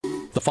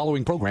The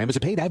following program is a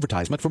paid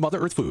advertisement for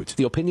Mother Earth Foods.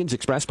 The opinions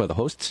expressed by the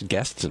hosts,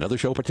 guests, and other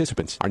show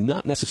participants are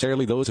not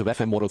necessarily those of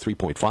FM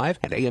 103.5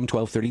 and AM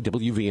 1230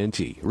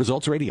 WVNT,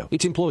 Results Radio,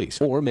 its employees,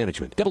 or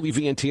management.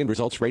 WVNT and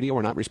Results Radio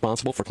are not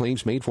responsible for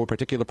claims made for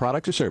particular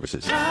products or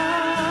services.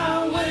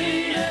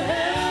 Highway to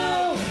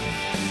hell.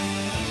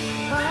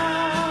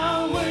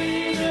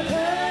 Highway to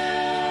hell.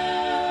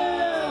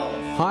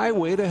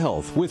 Highway to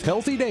Health with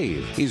Healthy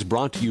Dave is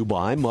brought to you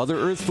by Mother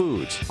Earth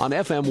Foods on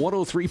FM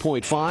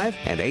 103.5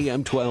 and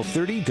AM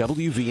 1230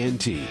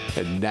 WVNT.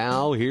 And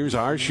now here's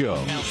our show.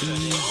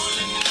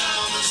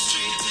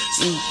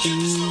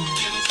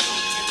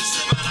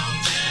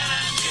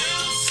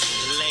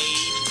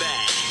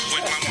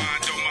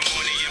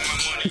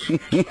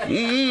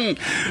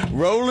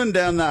 Rolling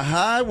down the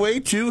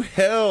highway to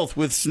health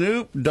with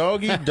Snoop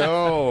Doggy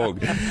Dogg.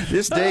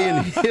 This day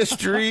in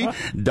history,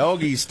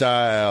 Doggy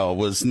Style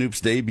was Snoop's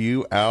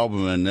debut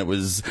album, and it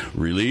was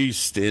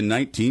released in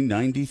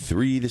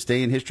 1993. This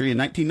day in history in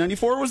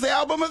 1994 was the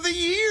album of the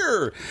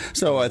year.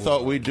 So I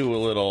thought we'd do a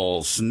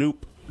little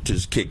Snoop to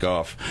kick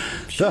off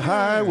the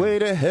highway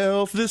to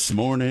health this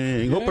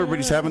morning. Hope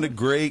everybody's having a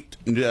great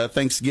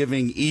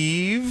Thanksgiving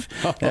Eve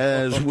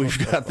as we've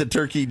got the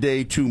Turkey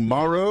Day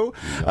tomorrow.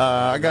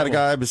 I got a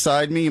guy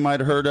beside me you might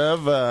have heard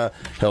of,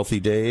 Healthy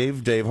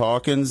Dave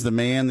Hawkins, the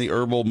man, the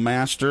herbal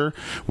master.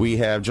 We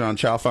have John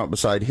Chalfont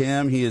beside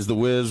him. He is the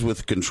whiz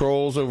with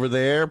controls over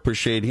there.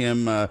 Appreciate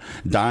him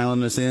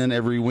dialing us in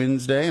every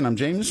Wednesday. And I'm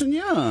Jameson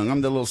Young.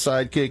 I'm the little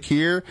sidekick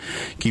here.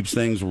 Keeps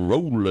things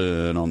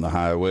rolling on the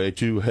highway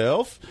to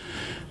health.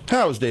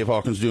 How's Dave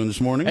Hawkins doing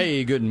this morning?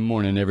 Hey, good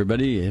morning,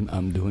 everybody.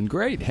 I'm doing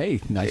great. Hey,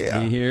 nice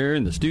to be here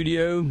in the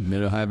studio,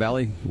 Mid-Ohio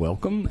Valley.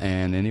 Welcome.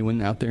 And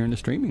anyone out there in the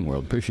streaming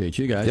world, appreciate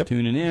you guys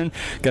tuning in.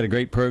 Got a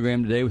great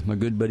program today with my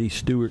good buddy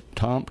Stuart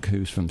Tomc,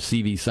 who's from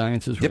CV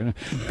Sciences. We're going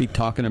to be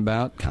talking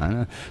about kind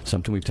of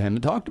something we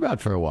haven't talked about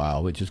for a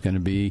while, which is going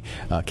to be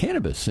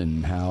cannabis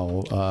and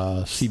how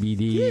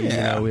CBD,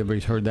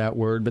 everybody's heard that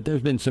word, but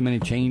there's been so many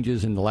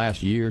changes in the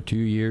last year, 2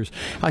 years.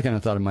 I kind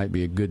of thought it might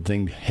be a good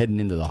thing heading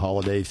into the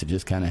holidays to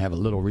just kind of have a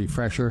little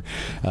refresher.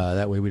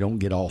 That way we don't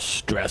get all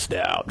stressed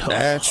out.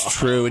 That's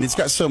true. And it's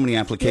got so many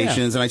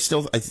applications, and I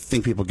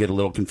think people get a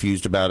little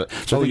confused about it.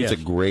 So I think it's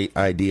a great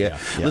idea.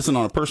 Listen,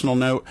 on a personal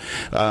note,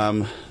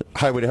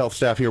 Highway to Health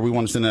staff here, we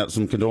want to send out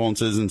some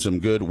condolences and some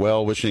good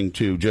well-wishing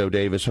to Joe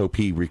Davis. Hope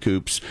he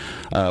recoups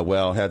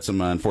had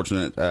some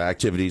unfortunate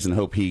activities, and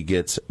hope he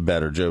gets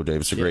better. Joe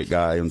Davis, a great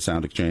guy on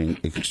Sound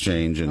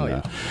Exchange,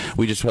 and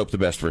we just hope the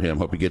best for him.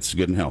 Hope he gets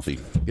good and healthy.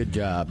 Good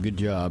job.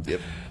 Yep.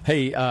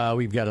 Hey,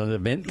 we've got an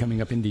event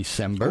coming up in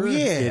December. It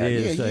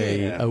is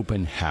an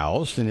open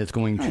house, and it's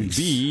going to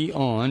be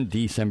on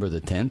December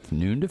the 10th,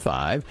 noon to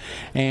 5.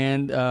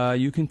 And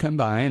you can come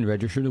by and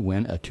register to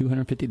win a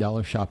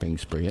 $250 shopping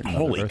spree at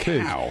Mother Earth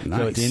Foods. Nice.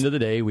 So at the end of the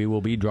day, we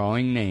will be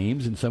drawing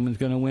names, and someone's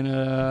going to win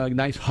a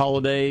nice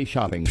holiday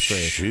shopping spree.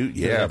 Shoot,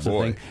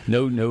 boy.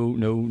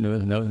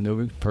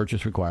 No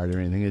purchase required or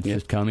anything. It's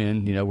just come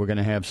in. You know, we're going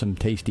to have some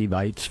tasty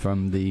bites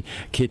from the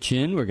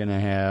kitchen. We're going to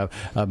have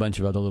a bunch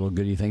of other little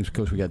goodie things. Of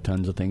course, we got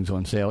tons of things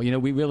on sale. You know,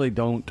 we really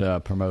don't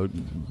promote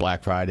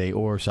Black Friday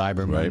or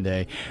Cyber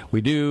Monday.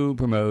 We do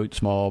promote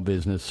small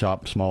business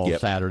shop,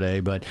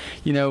 Saturday, but,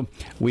 you know,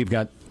 we've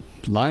got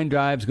line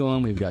drives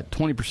going. We've got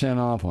 20%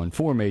 off on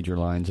 4 major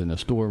lines in the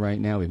store right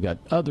now. We've got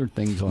other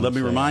things on Let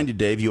me remind you,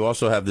 Dave, you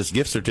also have this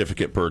gift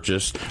certificate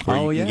purchase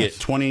where you can get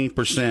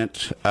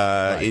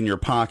 20% in your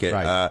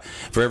pocket.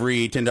 For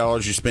every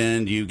 $10 you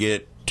spend, you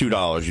get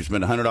 $2. You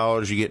spend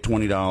 $100, you get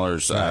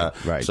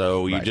 $20.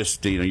 So you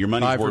just, your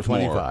money's worth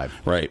more.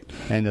 Right.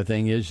 And the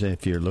thing is,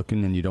 if you're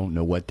looking and you don't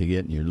know what to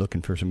get, and you're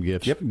looking for some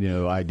gifts,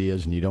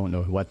 ideas, and you don't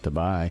know what to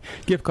buy,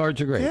 gift cards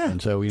are great.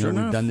 And so, we've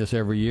done this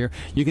every year.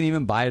 You can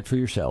even buy it for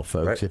yourself,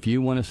 folks. If you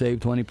want to save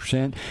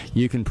 20%,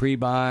 you can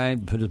pre-buy,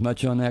 put as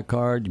much on that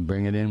card, you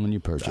bring it in when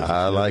you purchase.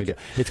 I like it.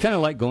 It's kind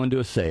of like going to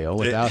a sale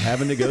without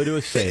having to go to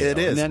a sale. It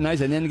is. Isn't that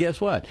nice? And then guess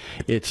what?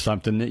 It's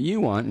something that you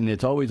want, and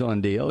it's always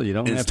on deal. You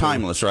don't. It's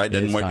timeless, right?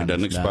 It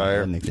doesn't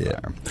expire.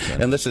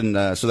 And listen,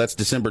 so that's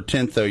December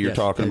 10th, though, you're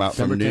talking about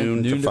from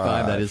noon to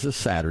 5. That is a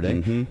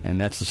Saturday,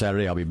 and that's the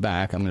Saturday I'll be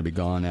back. I'm going to be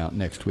gone out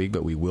next week,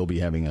 but we will be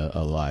having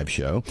a live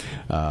show.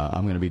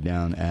 I'm going to be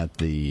down at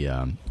the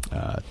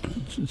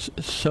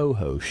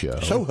Soho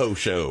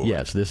Show.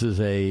 Yes, this is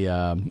a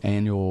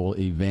annual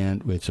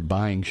event. It's a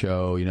buying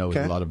show, with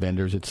a lot of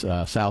vendors. It's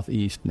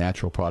Southeast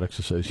Natural Products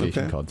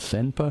Association called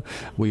SENPA.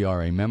 We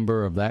are a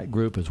member of that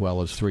group, as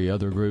well as 3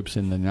 other groups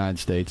in the United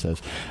States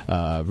as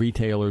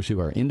retailers who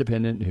are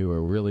independent, who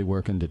are really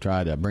working to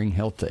try to bring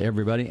health to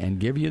everybody and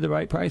give you the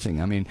right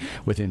pricing. I mean,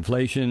 with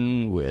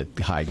inflation, with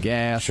high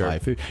gas, high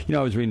food. I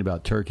was reading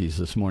about turkeys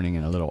this morning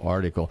in a little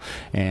article,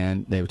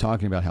 and they were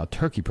talking about how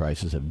turkey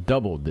prices have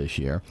doubled this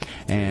year.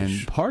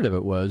 And part of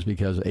it was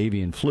because of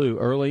avian flu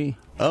early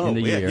in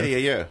the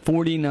year.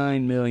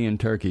 49 million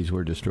turkeys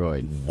were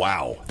destroyed.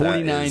 Wow.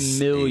 49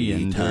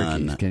 million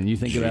turkeys. Can you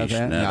think about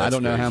that? Now, I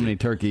don't know how many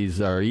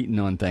turkeys are eaten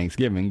on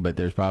Thanksgiving, but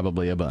there's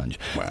probably a bunch.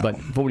 Wow. But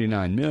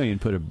 49 million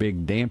and put a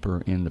big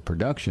damper in the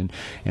production.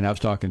 And I was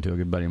talking to a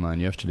good buddy of mine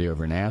yesterday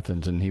over in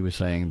Athens, and he was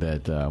saying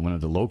that one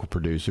of the local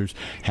producers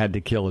had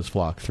to kill his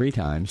flock 3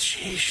 times.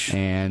 Sheesh.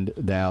 And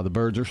now the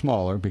birds are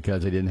smaller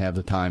because they didn't have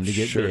the time to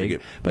get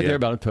big, but they're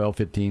about a 12,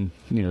 15,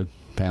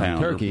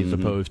 pound turkey as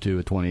opposed to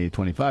a 20,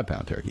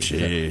 25-pound turkey. So,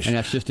 and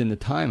that's just in the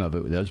time of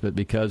it, but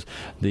because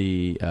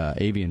the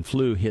avian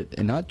flu hit,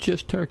 and not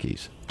just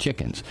turkeys,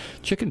 chickens.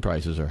 Chicken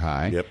prices are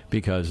high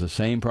because the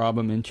same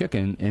problem in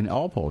chicken in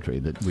all poultry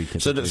that we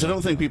typically So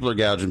don't think people are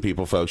gouging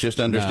people, folks. Just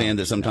understand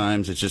that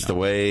sometimes it's just the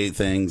way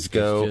things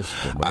go. It's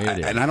just the way it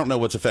is. And I don't know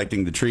what's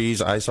affecting the trees.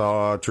 I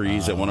saw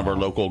trees at one of our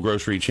local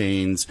grocery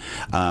chains.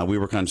 We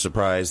were kind of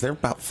surprised. They're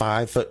about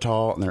 5 foot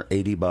tall, and they're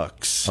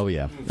 $80. Oh,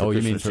 yeah. Oh,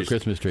 you mean for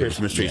Christmas trees?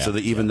 Christmas trees. So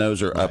even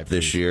those are up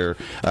this year.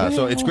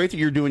 So it's great that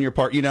you're doing your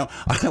part. I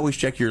always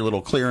check your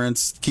little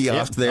clearance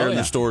kiosk there in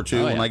the store,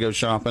 too, when I go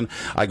shopping.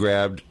 I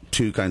grabbed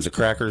 2 kinds of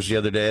crackers the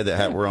other day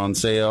that were on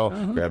sale.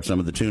 Grabbed some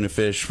of the tuna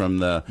fish from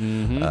the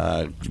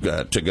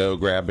to-go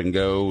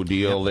grab-and-go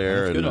deal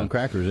there. It's good on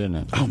crackers, isn't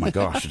it? Oh, my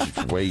gosh.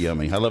 It's way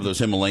yummy. I love those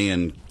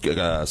Himalayan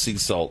sea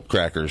salt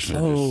crackers.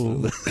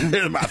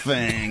 They're my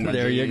thing.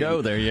 There you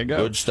go.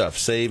 Good stuff.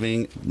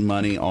 Saving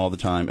money all the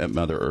time at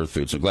Mother Earth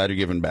Foods. So glad you're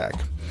giving back.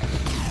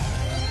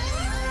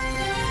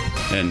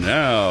 And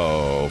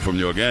now, from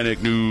the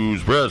Organic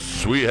News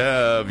Press, we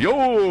have your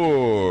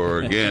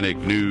Organic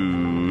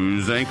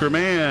News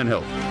anchorman,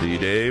 Healthy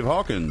Dave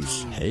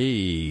Hawkins.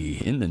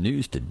 Hey, in the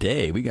news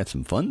today, we got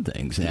some fun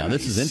things. Now,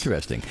 this is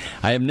interesting.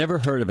 I have never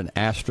heard of an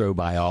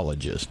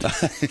astrobiologist.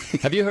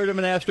 Have you heard of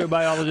an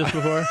astrobiologist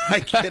before? I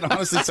can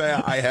honestly say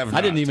I have not.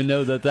 I didn't even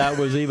know that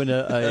was even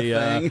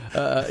a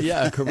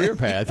career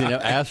path,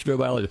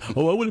 astrobiologist.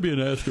 Oh, I want to be an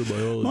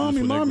astrobiologist.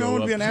 Mommy, I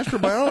want to be an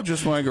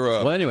astrobiologist when I grow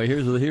up. Well, anyway,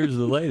 here's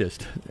the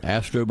latest.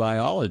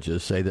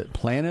 Astrobiologists say that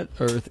planet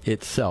Earth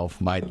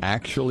itself might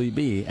actually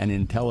be an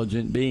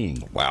intelligent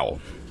being. Wow.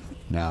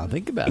 Now,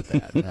 think about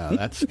that. Now,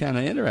 that's kind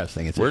of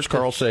interesting. Where's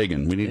Carl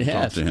Sagan? We need to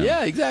talk to him.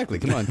 Yeah, exactly.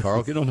 Come on,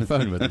 Carl. Get on the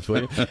phone with us,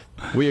 will you?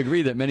 We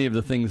agree that many of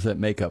the things that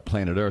make up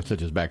planet Earth,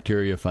 such as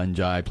bacteria,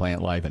 fungi,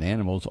 plant life, and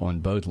animals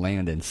on both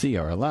land and sea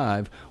are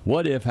alive.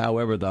 What if,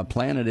 however, the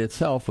planet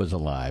itself was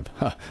alive?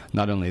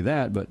 Not only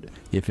that, but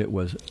if it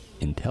was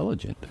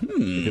intelligent,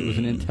 if it was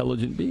an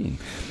intelligent being.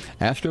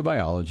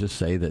 Astrobiologists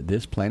say that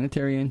this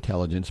planetary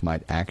intelligence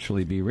might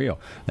actually be real.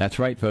 That's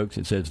right, folks.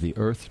 It says the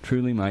Earth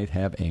truly might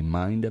have a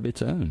mind of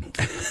its own.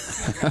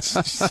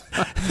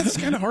 It's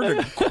kind of hard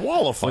to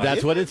qualify. Well,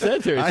 that's what it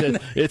says here.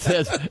 It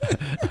says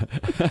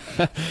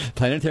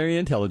planetary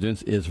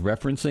intelligence is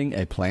referencing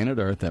a planet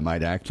Earth that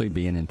might actually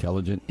be an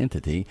intelligent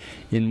entity.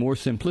 In more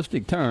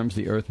simplistic terms,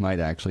 the Earth might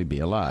actually be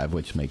alive,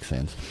 which makes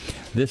sense.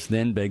 This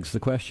then begs the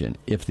question,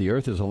 if the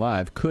Earth is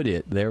alive, could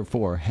it,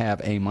 therefore,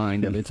 have a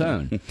mind of its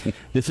own?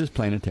 This is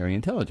planetary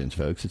intelligence,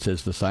 folks. It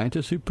says the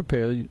scientists who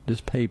prepared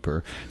this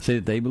paper say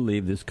that they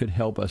believe this could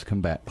help us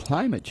combat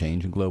climate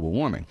change and global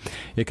warming.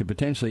 It could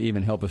potentially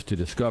even help us to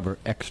discover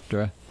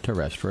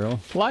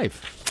extraterrestrial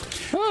life.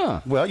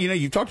 Well,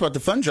 you talked about the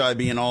fungi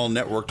being all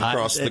networked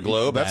across the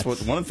globe. That's one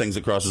of the things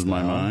that crosses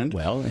my mind.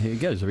 Well, here it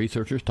goes. The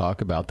researchers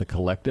talk about the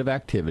collective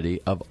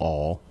activity of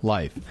all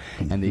life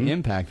and the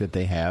impact that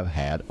they have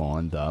had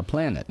on the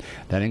planet.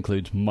 That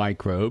includes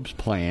microbes,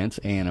 plants,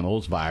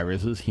 animals,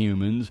 viruses,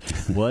 humans,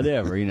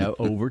 whatever,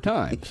 over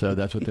time. So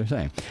that's what they're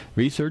saying.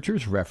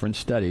 Researchers reference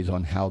studies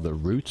on how the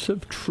roots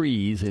of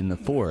trees in the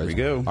forest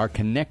are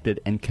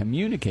connected and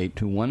communicate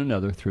to one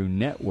another through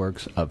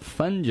networks of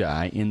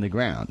fungi in the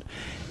ground.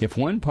 If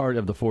one part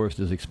of the forest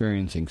is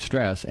experiencing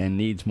stress and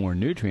needs more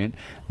nutrient,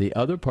 the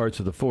other parts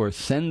of the forest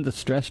send the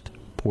stressed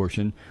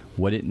portion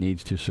what it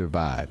needs to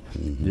survive.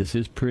 This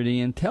is pretty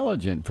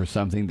intelligent for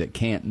something that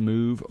can't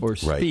move or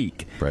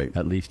speak,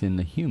 at least in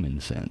the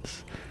human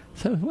sense.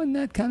 So wasn't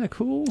that kind of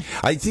cool?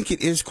 I think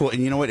it is cool.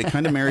 And you know what? It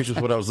kind of marries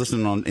with what I was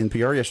listening on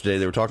NPR yesterday.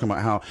 They were talking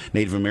about how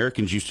Native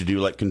Americans used to do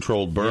like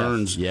controlled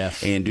burns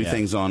and do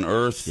things on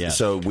Earth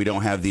so we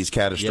don't have these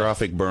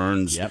catastrophic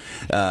burns,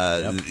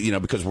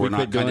 because we're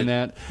not doing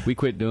that. We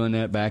quit doing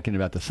that back in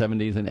about the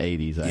 70s and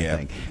 80s, I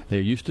think. They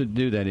used to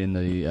do that in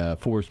the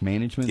forest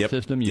management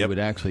system. You would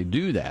actually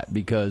do that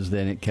because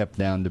then it kept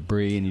down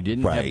debris and you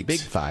didn't have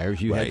big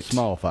fires. You had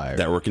small fires.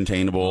 That were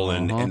containable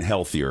and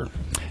healthier.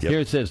 Here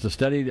it says the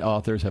studied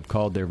authors have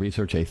called their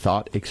research a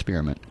thought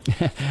experiment.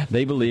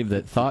 They believe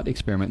that thought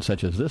experiments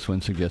such as this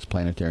one suggest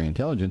planetary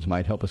intelligence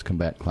might help us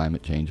combat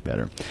climate change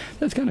better.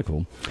 That's kind of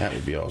cool. That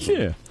would be awesome.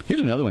 Yeah. Here's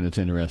another one that's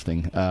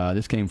interesting.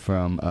 This came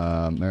from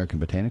American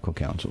Botanical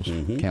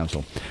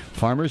Council.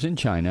 Farmers in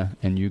China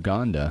and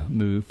Uganda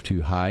moved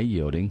to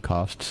high-yielding,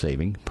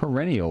 cost-saving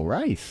perennial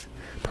rice.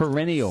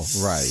 Perennial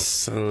rice.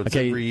 So it's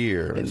every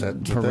year. Is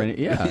that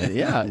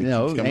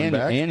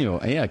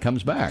annual. Yeah, it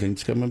comes back.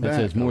 It's coming back. It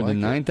says more than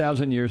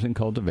 9,000 years in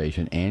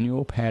cultivation.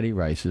 Annual paddy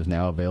rice is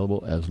now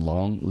available as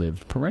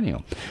long-lived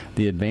perennial.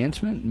 The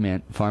advancement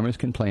meant farmers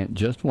can plant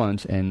just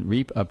once and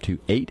reap up to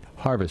 8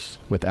 harvests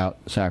without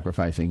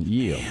sacrificing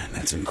yield. Man,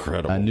 that's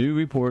incredible. A new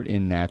report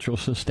in Natural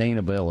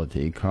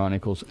Sustainability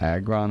chronicles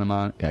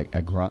agronomic,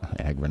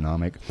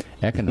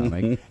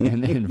 economic,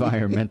 and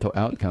environmental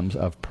outcomes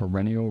of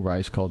perennial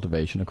rice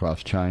cultivation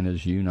across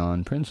China's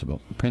Yunnan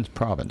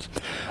province.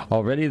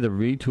 Already, the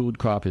retooled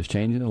crop is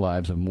changing the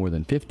lives of more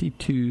than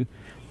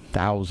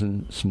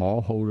 52,000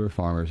 smallholder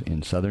farmers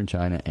in southern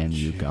China and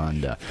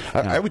Uganda.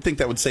 I would think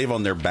that would save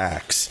on their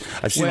backs.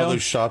 I've seen all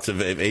those shots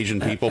of Asian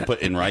people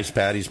put in rice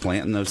paddies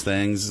planting those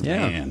things.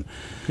 Yeah. Man.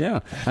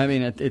 Yeah. I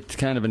mean, it's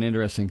kind of an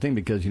interesting thing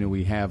because,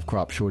 we have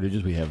crop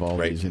shortages. We have all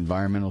these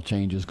environmental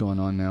changes going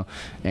on now.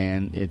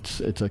 And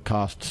it's a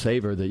cost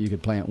saver that you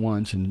could plant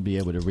once and be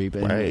able to reap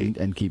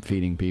and keep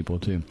feeding people,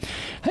 too.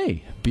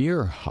 Hey,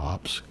 beer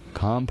hops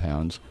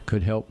compounds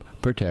could help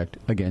protect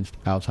against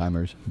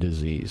Alzheimer's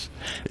disease.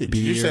 Did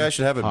you say I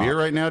should have a beer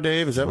right now,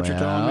 Dave? Is that what you're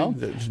telling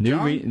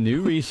me?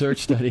 New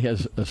research study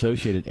has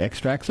associated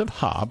extracts of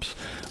hops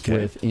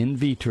with in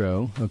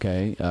vitro,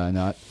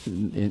 not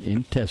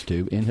in test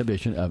tube,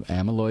 inhibition of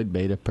amyloid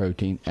beta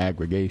protein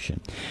aggregation.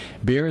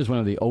 Beer is one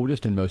of the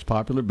oldest and most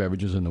popular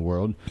beverages in the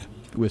world,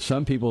 with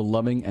some people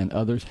loving and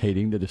others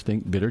hating the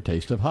distinct bitter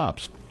taste of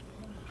hops.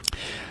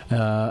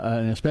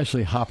 An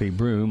especially hoppy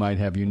brew might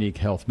have unique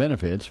health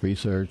benefits.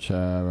 Research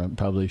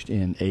published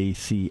in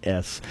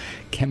ACS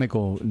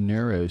Chemical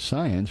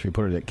Neuroscience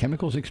reported that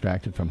chemicals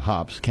extracted from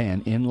hops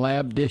can, in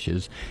lab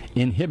dishes,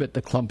 inhibit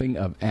the clumping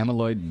of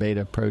amyloid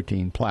beta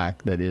protein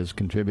plaque that is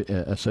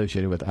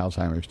associated with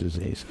Alzheimer's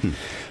disease.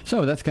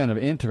 So that's kind of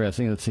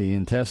interesting. Let's see.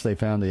 In tests, they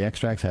found the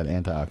extracts had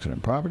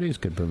antioxidant properties,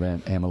 could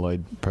prevent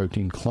amyloid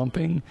protein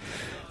clumping.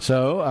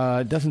 So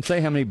it doesn't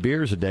say how many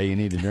beers a day you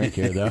need to drink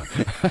here, though.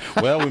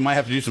 Well, we might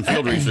have to do some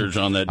field research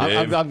on that,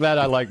 Dave. I'm glad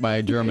I like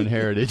my German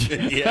heritage.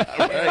 Yeah,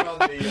 right.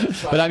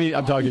 But I mean,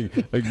 I'm talking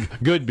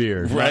good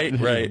beers. Right.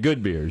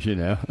 Good beers,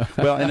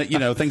 Well,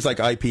 and, things like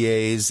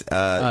IPAs,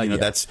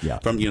 that's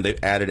from,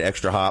 they've added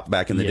extra hop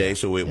back in the day,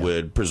 so it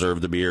would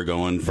preserve the beer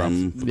going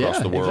from across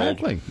the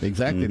world.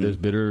 Exactly. There's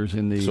bitters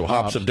in the So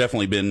hops have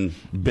definitely been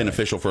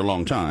beneficial for a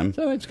long time.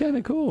 So it's kind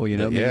of cool,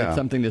 It's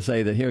something to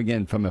say that here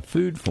again, from a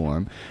food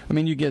form, I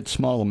mean, you get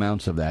small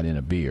amounts of that in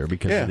a beer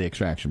because of the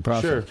extraction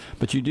process,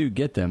 but you do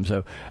get them.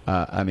 So,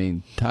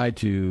 tied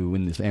to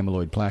when this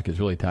amyloid plaque is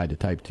really tied to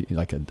type 2,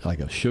 like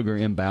a sugar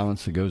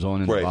imbalance that goes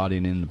on in the body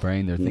and in the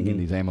brain. They're thinking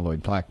these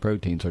amyloid plaque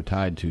proteins are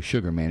tied to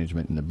sugar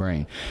management in the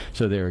brain.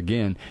 So there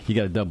again, you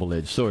got a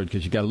double-edged sword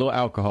because you got a little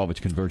alcohol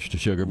which converts to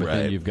sugar, but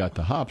then you've got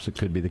the hops that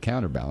could be the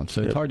counterbalance.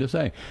 So it's hard to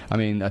say. I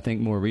mean, I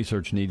think more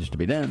research needs to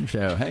be done.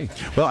 So hey,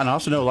 well, and I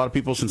also know a lot of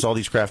people, since all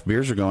these craft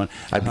beers are going,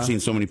 I've seen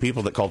so many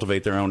people that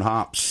cultivate their own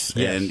hops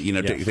and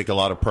take a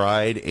lot of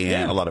pride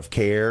and a lot of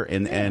care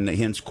and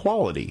hence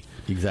quality.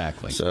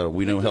 Exactly. So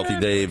we know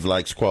Healthy Dave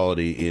likes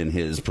quality in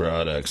his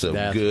products. So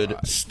good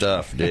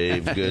stuff,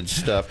 Dave. Good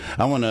stuff.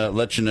 I want to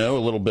let you know a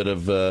little bit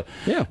of,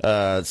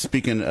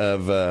 speaking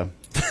of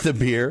the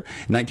beer,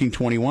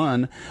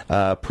 1921,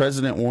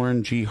 President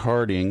Warren G.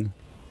 Harding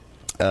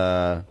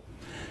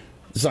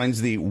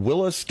signs the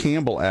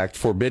Willis-Campbell Act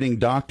forbidding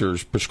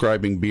doctors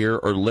prescribing beer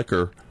or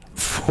liquor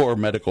for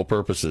medical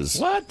purposes.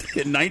 What?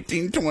 In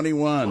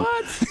 1921.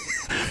 What?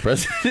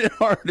 President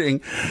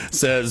Harding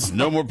says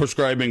no more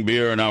prescribing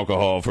beer and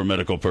alcohol for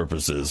medical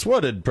purposes.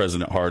 What did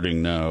President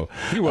Harding know?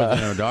 He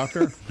wasn't no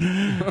doctor.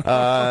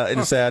 In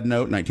a sad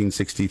note,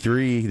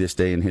 1963, this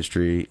day in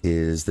history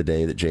is the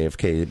day that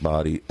JFK's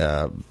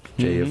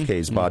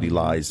body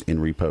lies in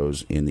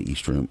repose in the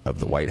East Room of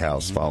the White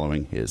House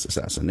following his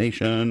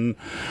assassination.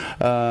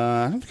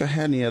 I don't think I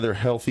had any other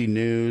healthy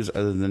news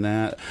other than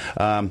that.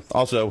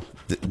 Also,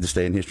 this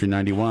day in history,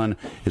 91,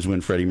 is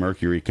when Freddie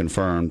Mercury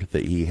confirmed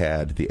that he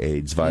had the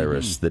AIDS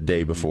virus the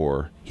day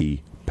before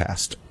he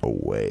passed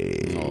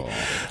away.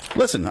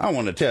 Listen, I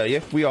want to tell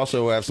you, we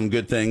also have some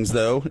good things,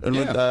 though. In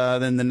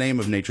the name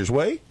of Nature's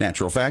Way,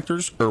 Natural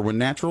Factors, Irwin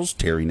Naturals,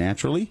 Terry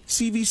Naturally,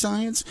 CV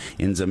Science,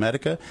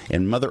 Enzymedica,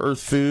 and Mother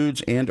Earth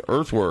Foods and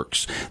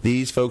Earthworks.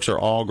 These folks are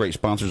all great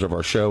sponsors of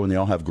our show, and they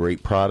all have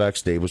great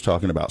products. Dave was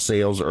talking about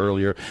sales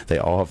earlier. They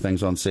all have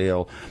things on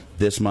sale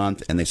this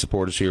month, and they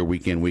support us here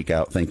week in, week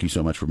out. Thank you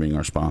so much for being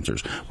our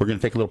sponsors. We're going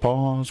to take a little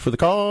pause for the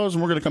cause,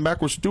 and we're going to come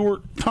back with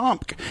Stuart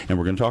Tomc, and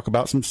we're going to talk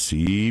about some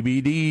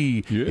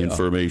CBD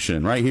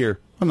information right here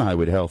on the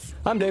Highway to Health.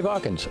 I'm Dave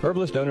Hawkins,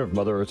 herbalist owner of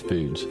Mother Earth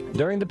Foods.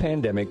 During the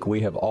pandemic,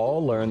 we have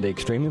all learned the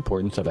extreme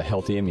importance of a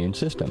healthy immune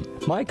system.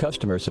 My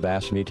customers have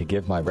asked me to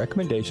give my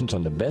recommendations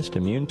on the best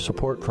immune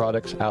support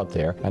products out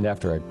there, and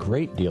after a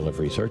great deal of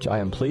research, I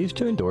am pleased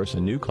to endorse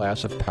a new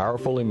class of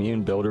powerful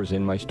immune builders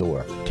in my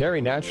store. Terry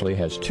Naturally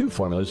has 2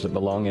 formulas that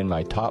belong in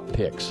my top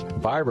picks.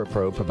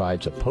 ViraPro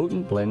provides a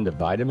potent blend of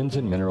vitamins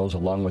and minerals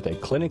along with a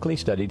clinically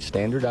studied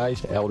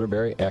standardized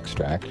elderberry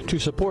extract to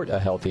support a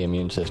healthy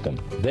immune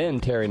system. Then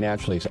Terry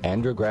Naturally Naturally's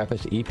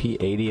Andrographis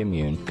EP80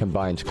 Immune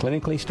combines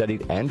clinically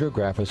studied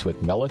Andrographis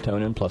with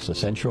melatonin plus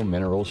essential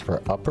minerals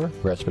for upper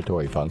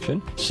respiratory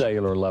function,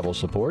 cellular level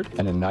support,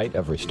 and a night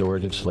of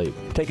restorative sleep.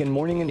 Taken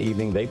morning and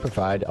evening, they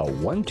provide a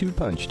 1-2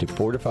 punch to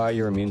fortify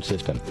your immune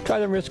system. Try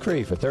them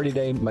risk-free for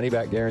 30-day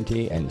money-back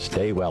guarantee and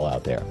stay well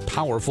out there.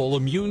 Powerful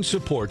immune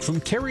support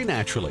from Terry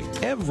Naturally.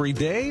 Every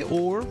day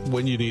or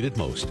when you need it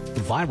most.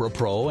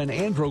 ViraPro and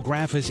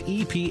Andrographis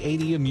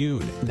EP80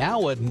 Immune.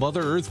 Now at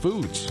Mother Earth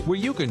Foods, where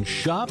you can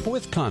shop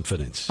with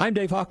confidence. I'm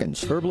Dave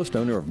Hawkins, herbalist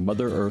owner of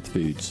Mother Earth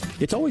Foods.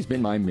 It's always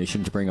been my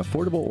mission to bring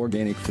affordable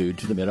organic food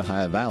to the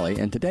Mid-Ohio Valley,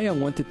 and today I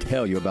want to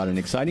tell you about an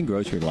exciting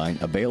grocery line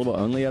available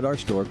only at our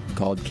store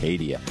called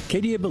Cadia.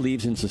 Cadia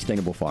believes in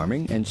sustainable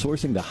farming and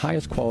sourcing the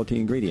highest quality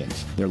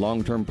ingredients. Their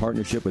long-term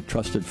partnership with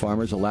trusted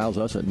farmers allows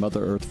us at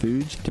Mother Earth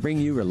Foods to bring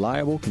you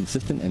reliable,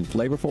 consistent, and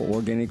flavorful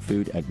organic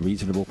food at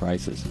reasonable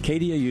prices.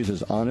 Cadia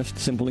uses honest,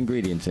 simple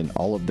ingredients in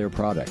all of their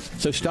products.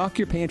 So stock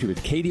your pantry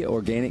with Cadia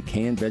organic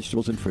canned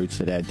vegetables and fruits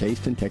that add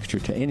taste and texture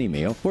to any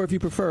meal, or if you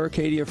prefer,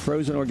 Cadia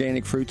frozen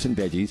organic fruits and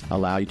veggies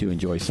allow you to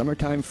enjoy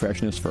summertime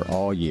freshness for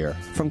all year.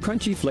 From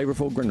crunchy,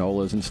 flavorful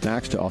granolas and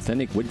snacks to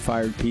authentic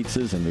wood-fired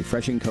pizzas and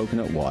refreshing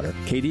coconut water,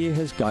 Cadia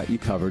has got you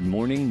covered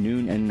morning,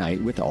 noon, and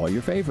night with all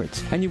your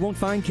favorites. And you won't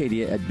find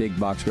Cadia at big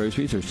box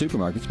groceries or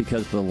supermarkets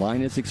because the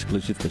line is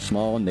exclusive to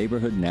small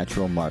neighborhood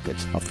natural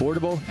markets.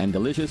 Affordable and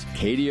delicious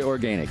Cadia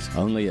Organics,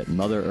 only at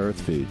Mother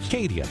Earth Foods.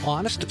 Cadia,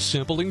 honest,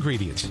 simple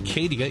ingredients.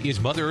 Cadia is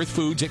Mother Earth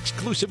Foods'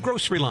 exclusive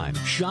grocery line.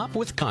 Shop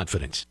with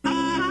confidence. Well,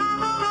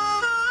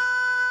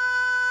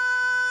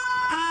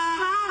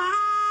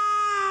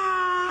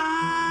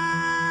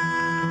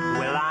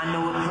 I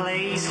know a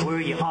place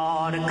where you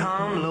ought to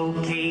come,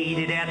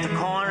 located at the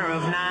corner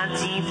of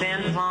 19th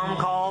and Plum,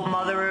 called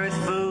Mother Earth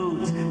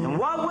Foods. And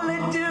what will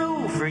it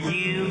do for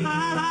you?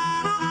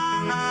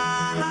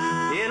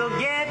 It'll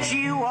get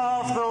you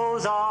off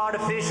those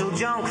artificial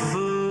junk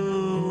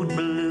food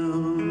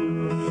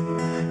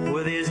blues,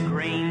 where there's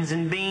grains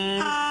and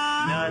beans,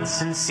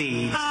 nuts and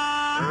seeds,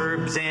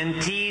 herbs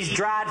and teas,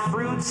 dried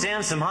fruits,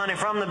 and some honey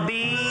from the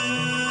bees.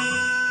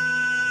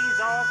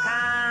 All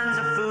kinds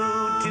of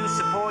food to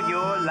support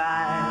your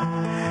life,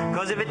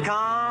 'cause if it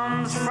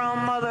comes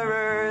from Mother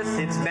Earth,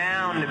 it's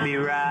bound to be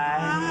right.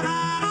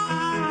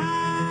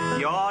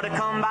 You ought to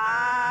come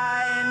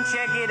by and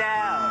check it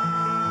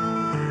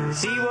out,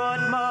 see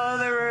what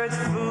Mother Earth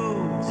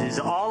Foods is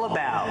all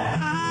about.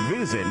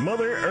 Visit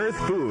Mother Earth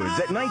Foods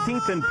at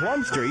 19th and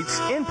Plum Streets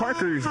in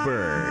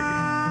Parkersburg.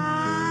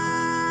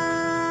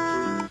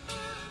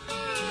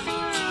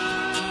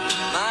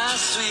 My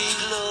sweet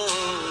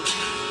Lord,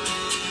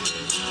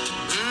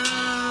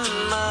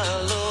 my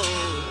Lord.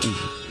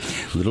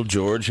 Little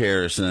George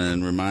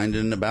Harrison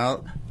reminding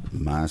about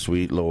My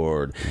Sweet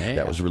Lord. Yeah.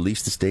 That was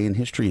released this day in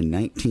history in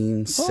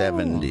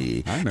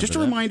 1970. I remember Just a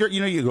that. reminder,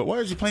 you go, why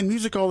is he playing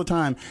music all the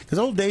time? Because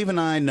old Dave and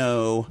I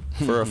know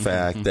for a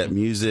fact that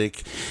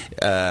music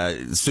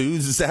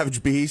soothes the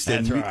savage beast,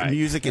 and That's right.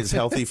 music is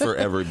healthy for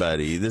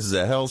everybody. This is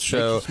a health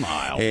show. Makes you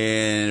smile.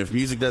 And if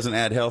music doesn't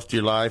add health to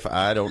your life,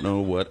 I don't know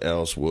what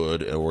else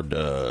would or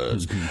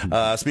does.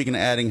 Speaking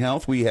of adding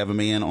health, we have a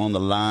man on the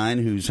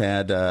line who's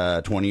had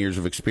 20 years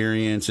of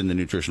experience in the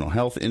nutritional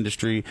health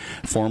industry,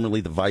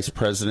 formerly the vice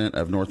president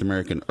of North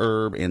American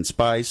Herb and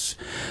Spice.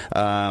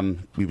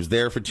 He was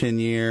there for 10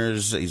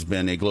 years. He's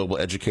been a global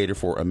educator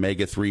for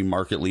omega-3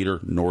 market leader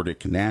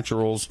Nordic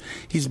Naturals.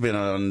 He's been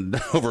on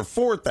over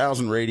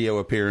 4,000 radio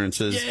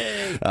appearances.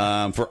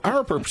 For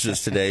our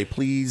purposes today,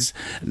 please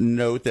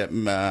note that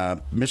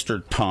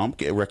Mr.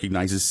 Tomc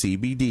recognizes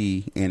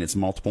CBD and its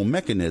multiple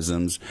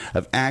mechanisms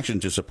of action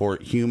to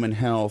support human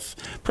health,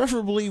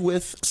 preferably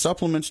with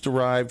supplements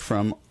derived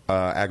from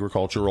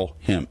agricultural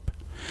hemp.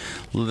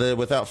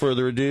 Without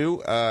further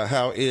ado,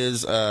 how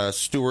is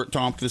Stuart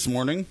Tomc this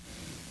morning?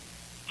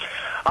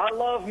 I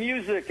love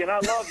music, and I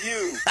love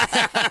you.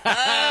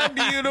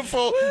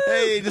 Beautiful.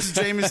 Hey, this is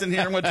Jameson here.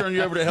 I'm going to turn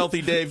you over to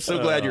Healthy Dave. So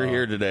glad you're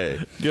here today.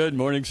 Good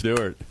morning,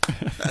 Stuart.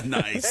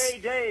 Nice.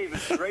 Hey, Dave,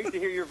 it's great to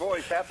hear your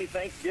voice. Happy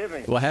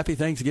Thanksgiving. Well, happy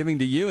Thanksgiving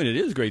to you, and it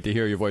is great to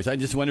hear your voice. I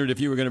just wondered if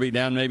you were going to be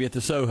down maybe at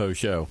the Soho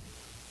show.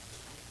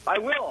 I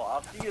will.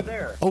 I'll see you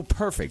there. Oh,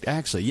 perfect.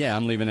 Actually, yeah,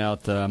 I'm leaving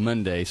out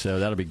Monday, so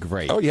that'll be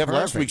great. Oh, you have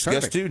last Perfect, week's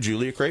guest, too.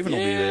 Julia Craven will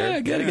be there. Yeah,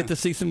 got to get to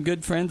see some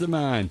good friends of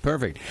mine.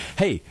 Perfect.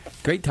 Hey,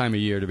 great time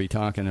of year to be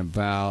talking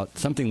about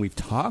something we've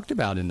talked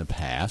about in the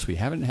past. We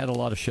haven't had a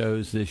lot of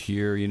shows this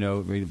year,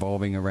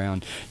 revolving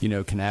around,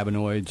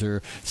 cannabinoids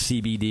or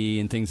CBD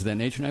and things of that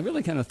nature. And I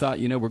really kind of thought,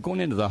 we're going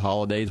into the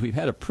holidays. We've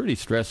had a pretty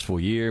stressful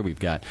year. We've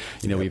got,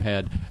 we've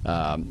had,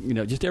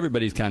 just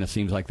everybody's kind of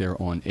seems like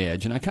they're on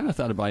edge. And I kind of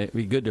thought it'd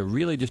be good to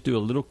really just just do a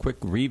little quick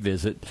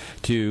revisit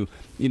to,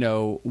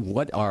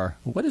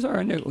 what is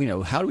our,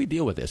 how do we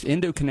deal with this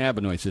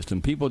endocannabinoid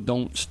system? People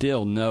don't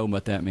still know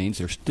what that means.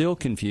 They're still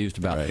confused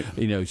about,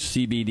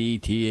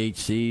 CBD,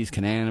 THCs,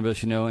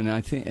 cannabis, and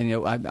I think,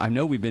 I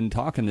know we've been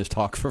talking this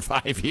talk for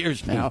 5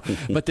 years now,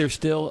 but there's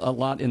still a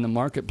lot in the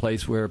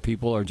marketplace where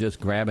people are just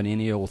grabbing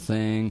any old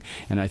thing.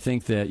 And I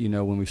think that,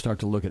 when we start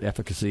to look at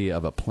efficacy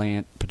of a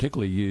plant,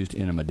 particularly used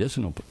in a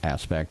medicinal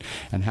aspect,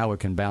 and how it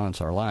can balance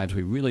our lives,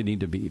 we really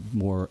need to be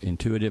more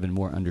intuitive and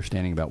more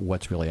understanding about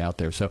what's really out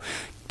there. So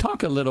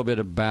talk a little bit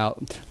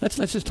about, let's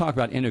just talk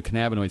about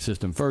endocannabinoid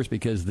system first,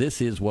 because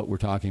this is what we're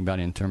talking about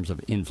in terms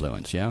of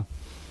influence, yeah?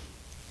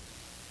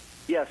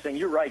 Yes, and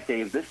you're right,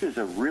 Dave. This is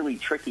a really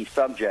tricky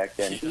subject,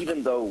 and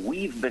even though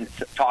we've been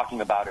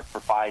talking about it for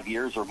 5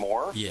 years or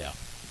more,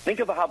 think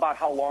about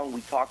how long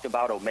we talked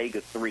about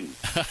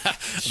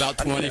omega-3. About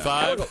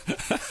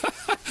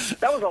 25?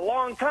 That was a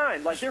long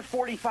time. Like, there are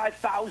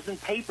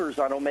 45,000 papers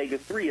on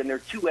omega-3, and there are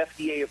 2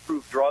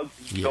 FDA-approved drugs.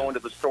 You can go into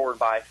the store and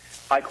buy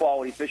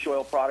high-quality fish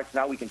oil products.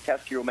 Now we can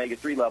test your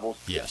omega-3 levels.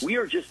 Yes. We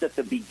are just at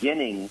the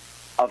beginning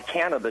of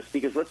cannabis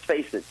because, let's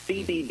face it,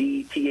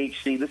 CBD,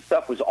 THC, this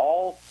stuff was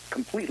all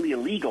completely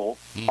illegal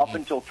up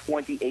until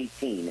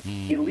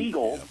 2018.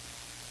 Illegal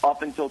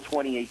up until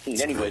 2018.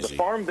 It's anyway, crazy. The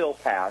Farm Bill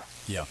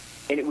passed. Yeah.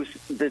 And it was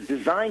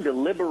designed to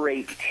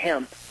liberate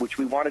hemp, which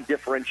we want to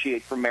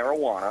differentiate from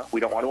marijuana. We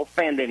don't want to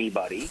offend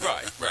anybody.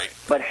 Right.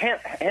 But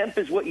hemp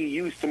is what you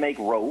use to make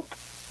rope.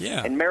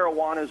 Yeah. And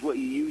marijuana is what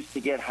you use to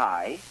get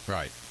high.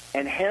 Right.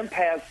 And hemp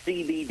has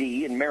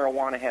CBD and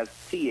marijuana has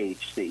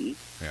THC.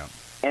 Yeah.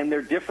 And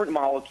they're different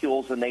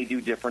molecules and they do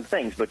different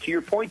things. But to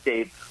your point,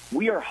 Dave,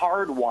 we are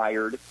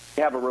hardwired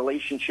to have a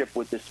relationship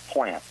with this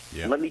plant.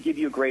 Yeah. Let me give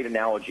you a great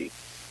analogy.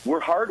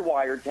 We're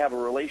hardwired to have a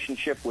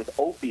relationship with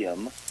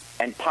opium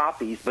and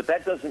poppies, but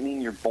that doesn't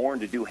mean you're born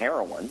to do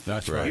heroin.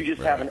 That's right. You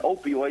just have an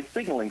opioid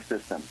signaling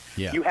system.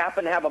 Yeah. You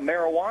happen to have a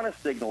marijuana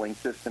signaling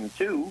system,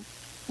 too,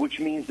 which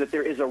means that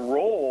there is a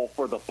role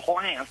for the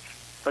plant,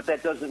 but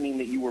that doesn't mean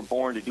that you were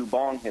born to do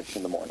bong hits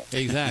in the morning.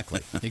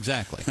 Exactly.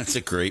 That's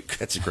a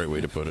great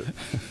way to put it.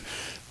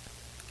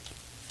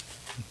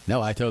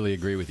 No, I totally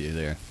agree with you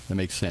there. That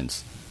makes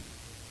sense.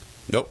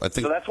 Nope, I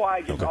think So that's why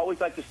I just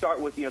always like to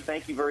start with,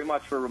 thank you very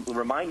much for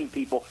reminding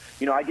people.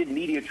 I did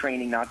media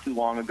training not too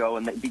long ago,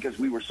 and because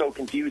we were so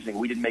confusing,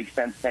 we didn't make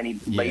sense to any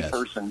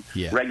layperson,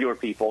 regular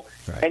people.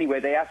 Right. Anyway,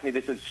 they asked me,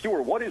 they said,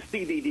 Stuart, what is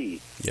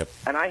CBD? Yep.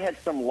 And I had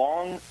some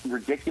long,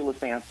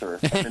 ridiculous answer.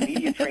 And the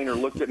media trainer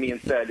looked at me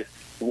and said,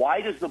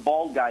 why does the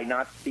bald guy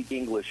not speak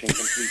English in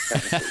complete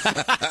sentences?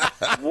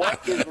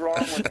 What is wrong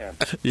with him?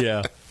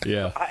 Yeah.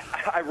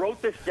 I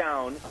wrote this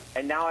down,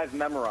 and now I've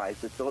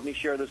memorized it. So let me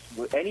share this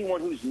with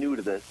anyone who's new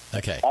to this.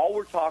 Okay. All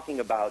we're talking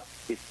about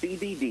is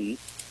CBD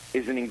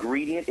is an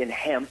ingredient in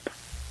hemp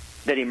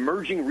that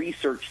emerging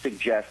research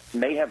suggests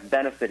may have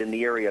benefit in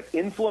the area of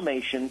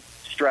inflammation,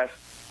 stress,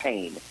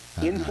 pain.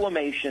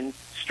 Inflammation,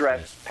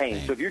 stress,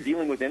 pain. So if you're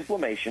dealing with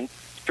inflammation,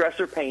 stress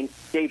or pain,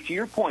 Dave, to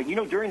your point,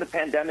 during the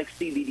pandemic,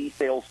 CBD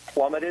sales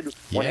plummeted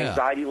when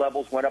anxiety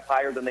levels went up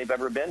higher than they've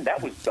ever been.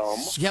 That was dumb.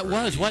 Yeah, it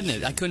was, wasn't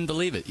it? I couldn't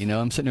believe it.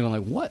 I'm sitting there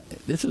going like, what?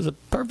 This is a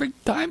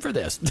perfect time for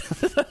this.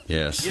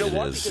 Yes, you know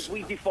what? is. Because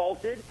we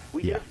defaulted,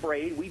 we get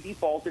afraid, we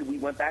defaulted, we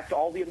went back to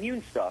all the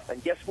immune stuff.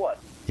 And guess what?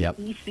 Yep.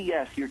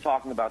 ECS, you're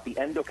talking about, the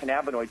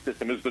endocannabinoid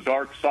system, is the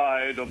dark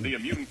side of the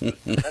immune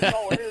system. That's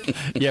all it is.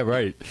 Yeah,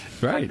 right.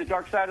 Like the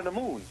dark side of the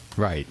moon.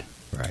 Right.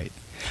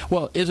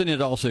 Well, isn't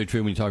it also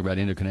true when you talk about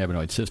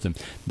endocannabinoid system,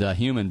 the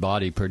human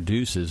body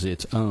produces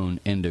its own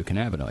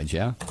endocannabinoids,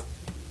 yeah?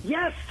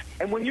 Yes.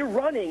 And when you're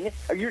running,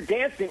 or you're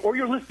dancing, or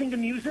you're listening to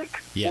music,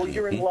 or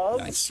you're in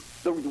love,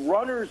 the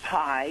runner's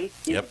high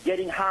is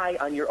getting high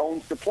on your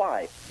own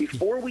supply.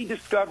 Before we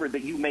discovered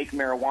that you make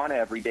marijuana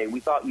every day, we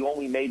thought you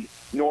only made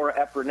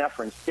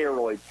norepinephrine,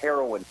 steroids,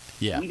 heroin.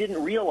 Yeah. We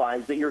didn't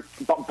realize that your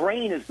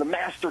brain is the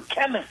master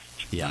chemist.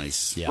 Yeah.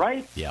 Nice. Yeah.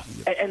 Right? Yeah.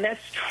 And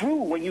that's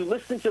true when you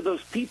listen to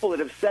those people that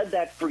have said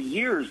that for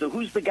years. So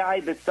who's the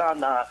guy that's on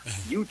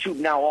YouTube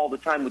now all the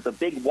time with the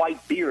big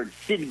white beard,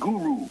 Sid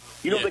Guru?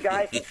 You know the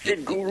guy?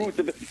 Sid Guru?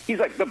 He's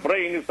like, the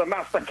brain is the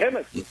master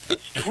chemist.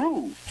 It's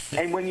true.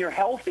 And when you're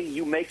healthy,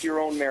 you make your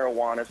own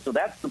marijuana. So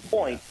that's the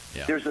point.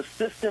 Yeah. There's a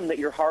system that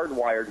you're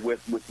hardwired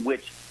with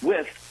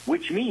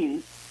which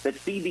means that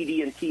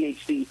CBD and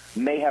THC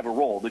may have a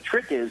role. The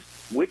trick is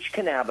which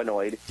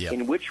cannabinoid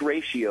in which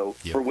ratio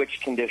for which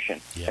condition,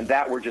 and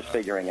that we're just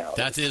figuring out.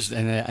 That is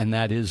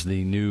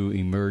the new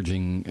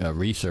emerging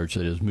research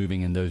that is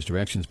moving in those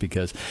directions.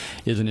 Because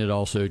isn't it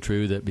also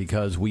true that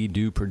because we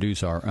do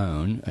produce our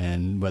own,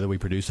 and whether we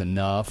produce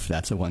enough,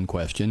 that's the one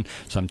question.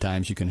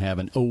 Sometimes you can have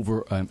an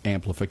over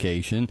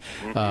amplification.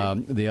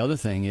 The other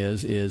thing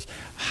is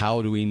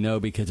how do we know?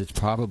 Because it's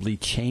probably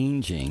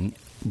changing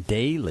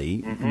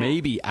daily,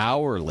 maybe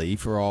hourly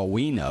for all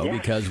we know,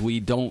 because we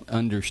don't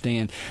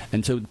understand.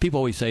 And so people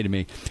always say to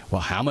me,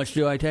 well, how much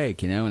do I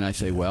take? And I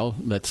say, well,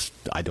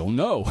 I don't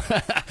know.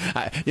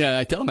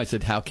 I tell them, I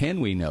said, how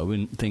can we know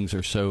when things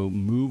are so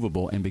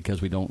movable, and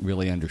because we don't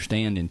really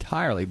understand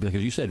entirely,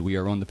 because you said we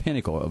are on the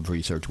pinnacle of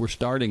research. We're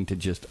starting to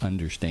just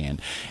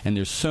understand. And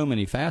there's so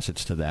many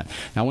facets to that.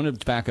 Now, I want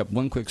to back up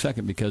one quick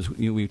second, because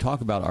we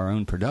talk about our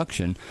own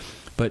production,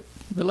 but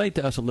relate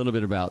to us a little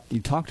bit about, you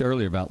talked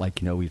earlier about,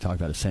 we talked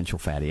about essential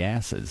fatty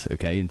acids,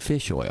 okay, and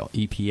fish oil,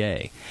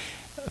 EPA.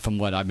 From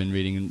what I've been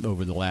reading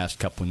over the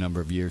last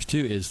number of years,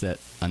 too, is that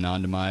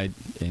anandamide,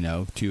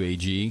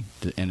 2-AG,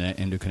 and the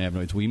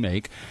endocannabinoids we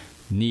make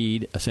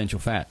need essential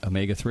fat,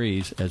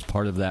 omega-3s, as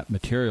part of that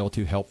material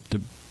to help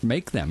to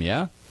make them,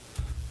 yeah?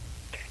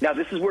 Now,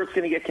 this is where it's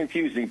going to get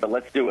confusing, but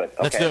let's do it.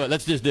 Okay? Let's do it.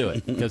 Let's just do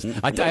it. Because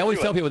I always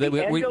tell people that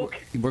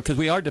because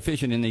we are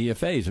deficient in the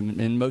EFAs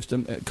in most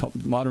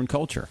modern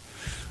culture.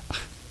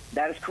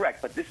 That is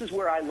correct, but this is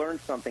where I learned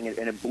something, and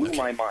it blew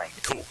my mind.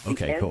 Cool. The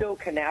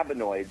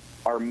endocannabinoids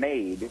are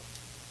made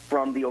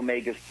from the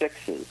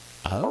omega-6s,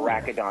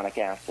 arachidonic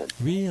acid.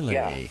 Really?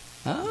 Yeah.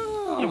 Oh.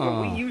 So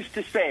when we used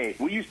to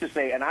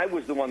say, and I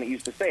was the one that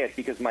used to say it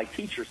because my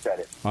teacher said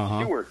it,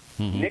 Stuart,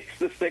 nix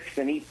the 6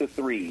 and eat the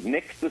 3.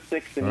 Nix the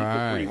 6 and eat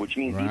the 3, which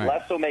means eat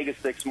less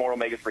omega-6, more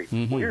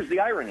omega-3. Well, here's the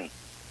irony.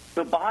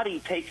 The body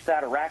takes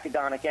that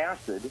arachidonic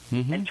acid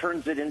and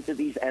turns it into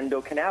these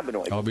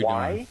endocannabinoids.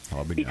 Why?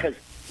 Because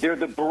they're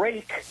the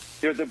brake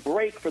for the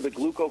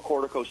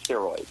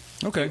glucocorticosteroids.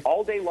 Okay.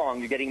 All day long,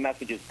 you're getting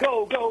messages,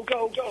 go, go,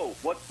 go, go.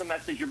 What's the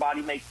message your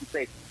body makes you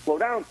say? Slow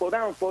down, slow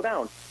down, slow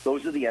down.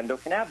 Those are the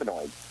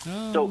endocannabinoids.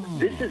 Oh. So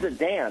this is a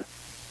dance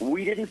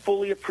we didn't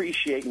fully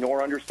appreciate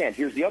nor understand.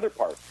 Here's the other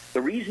part.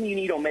 The reason you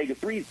need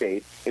omega-3s,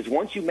 Dave, is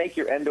once you make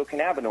your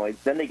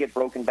endocannabinoids, then they get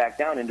broken back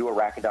down into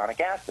arachidonic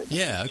acid.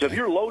 Yeah, okay. So if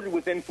you're loaded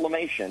with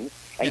inflammation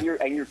and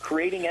you're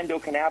creating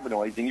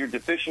endocannabinoids and you're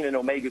deficient in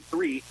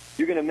omega-3,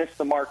 you're going to miss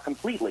the mark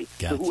completely.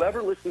 Gotcha. So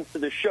whoever listens to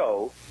the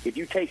show, if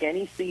you take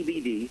any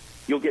CBD,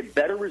 you'll get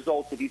better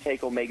results if you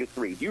take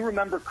omega-3. Do you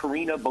remember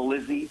Karina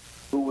Belizzi,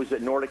 who was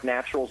at Nordic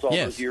Naturals all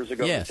those years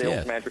ago?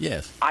 Sales manager?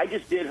 Yes. I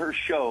just did her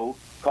show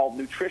called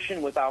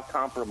Nutrition Without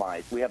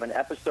Compromise. We have an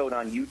episode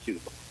on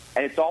YouTube.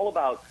 And it's all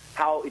about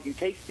how if you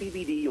take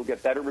CBD, you'll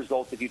get better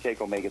results if you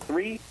take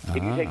omega-3.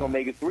 If you take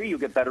omega-3, you'll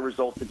get better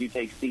results if you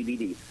take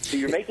CBD. So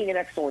you're making an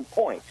excellent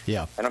point.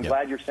 Yeah. And I'm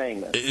glad you're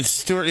saying this.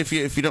 Stuart, if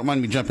you don't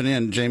mind me jumping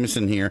in,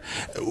 Jameson here,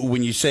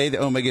 when you say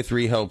that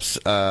omega-3 helps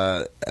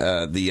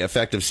the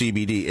effect of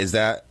CBD, is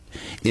that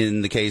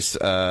in the case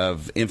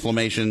of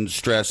inflammation,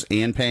 stress,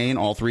 and pain,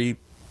 all three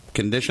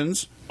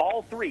conditions?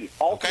 All three.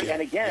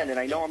 And again, and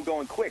I know I'm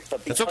going quick,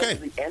 but because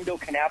the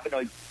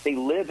endocannabinoids, they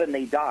live and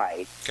they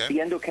die. Okay. The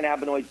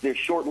endocannabinoids, they're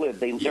short-lived.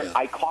 They're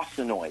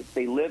eicosanoids.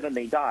 They live and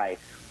they die.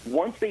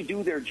 Once they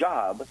do their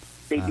job,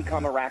 they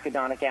become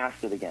arachidonic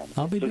acid again.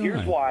 So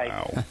here's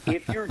why.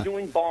 If you're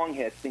doing bong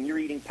hits and you're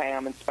eating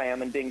Pam and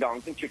Spam and Ding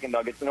Dongs and chicken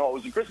nuggets and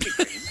O's and Krispy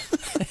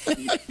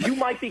Kreme, you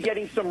might be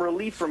getting some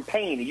relief from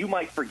pain. You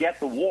might forget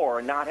the war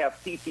and not have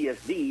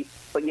PTSD,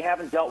 but you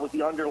haven't dealt with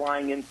the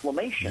underlying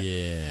inflammation.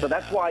 Yeah. So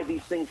that's why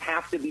these things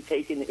have to be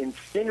taken in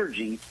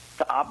synergy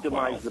to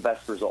optimize the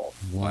best result.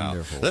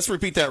 Wonderful. Let's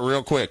repeat that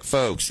real quick,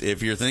 folks.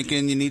 If you're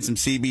thinking you need some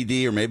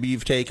CBD, or maybe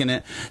you've taken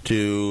it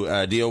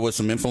to deal with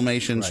some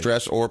inflammation,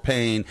 stress, or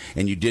pain,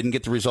 and you didn't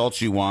get the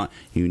results you want,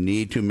 you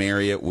need to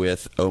marry it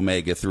with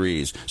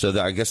omega-3s.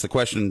 So I guess the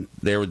question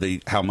there would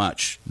be, how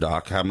much,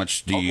 Doc? How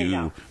much do you...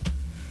 Now,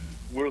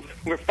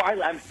 we're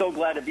finally. I'm so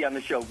glad to be on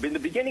the show. In the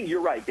beginning, you're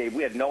right, Dave.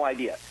 We had no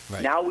idea.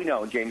 Right. Now we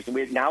know, James.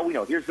 Now we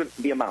know. Here's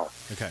the amount.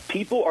 Okay.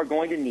 People are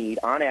going to need,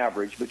 on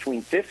average,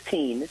 between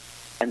 15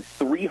 and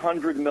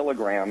 300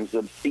 milligrams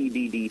of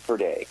CBD per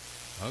day.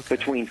 Okay.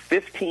 Between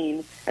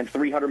 15 and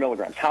 300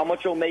 milligrams. How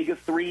much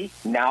omega-3?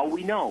 Now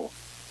we know.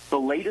 The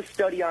latest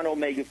study on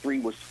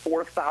omega-3 was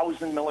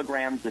 4,000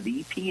 milligrams of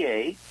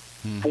EPA.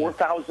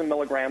 4,000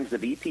 milligrams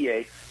of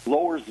EPA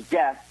lowers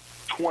death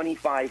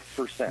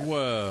 25%.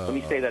 Whoa. Let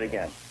me say that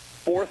again.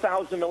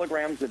 4,000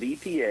 milligrams of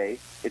EPA.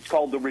 It's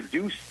called the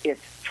Reduce It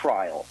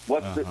trial.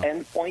 What's the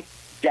end point?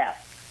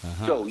 Death.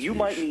 So you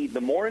might need,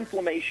 the more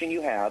inflammation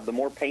you have, the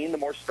more pain, the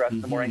more stress,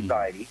 the more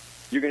anxiety,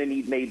 you're going to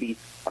need maybe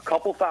a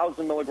couple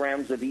thousand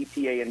milligrams of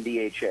EPA and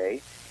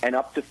DHA and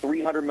up to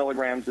 300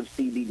 milligrams of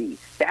CBD.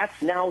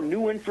 That's now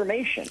new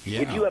information.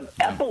 Yeah. If you have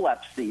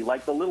epilepsy,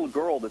 like the little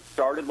girl that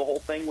started the whole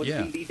thing with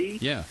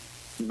CBD,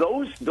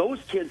 those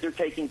kids are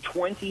taking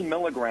 20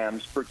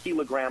 milligrams per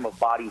kilogram of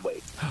body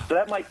weight. So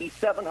that might be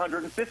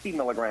 750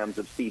 milligrams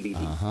of CBD.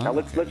 Now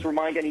let's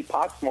remind any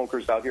pot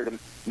smokers out here to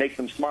make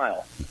them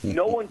smile.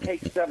 No one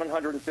takes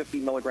 750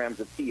 milligrams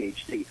of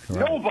THC.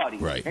 Right. Nobody.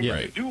 Right. And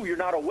if you do, you're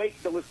not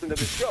awake to listen to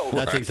the show.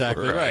 That's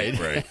exactly right.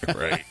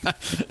 Right.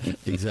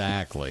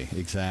 Exactly.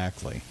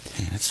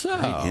 That's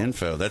great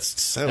info.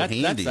 That's so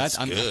handy.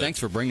 Thanks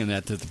for bringing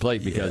that to the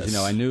plate, because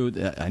I knew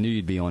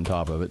you'd be on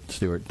top of it,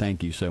 Stuart.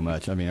 Thank you so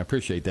much. I mean, I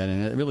appreciate appreciate that,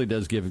 and it really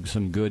does give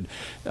some good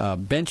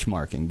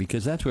benchmarking,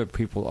 because that's where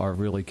people are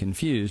really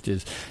confused.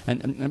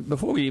 And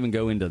before we even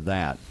go into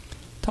that,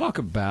 talk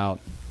about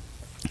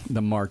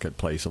the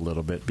marketplace a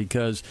little bit,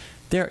 because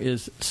there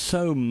is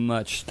so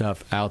much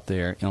stuff out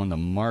there on the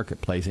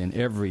marketplace in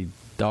every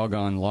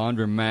doggone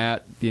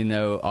laundromat,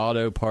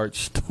 auto parts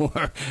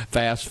store,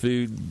 fast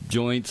food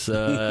joints,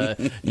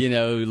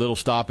 little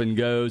stop and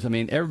goes. I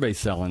mean, everybody's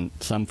selling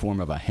some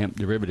form of a hemp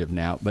derivative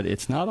now, but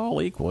it's not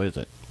all equal, is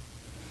it?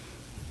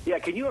 Yeah,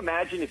 can you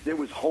imagine if there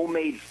was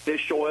homemade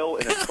fish oil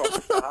in a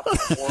truck stop?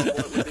 How horrible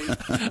it would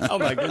be? Oh,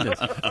 my goodness.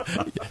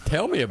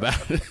 Tell me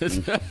about it. It's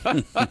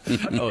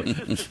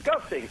just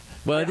disgusting.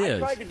 Well, it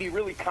is. I tried to be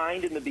really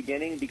kind in the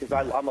beginning because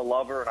I'm a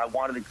lover and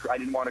I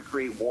didn't want to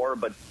create war.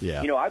 But,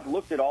 I've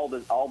looked at all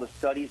the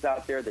studies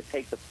out there that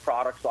take the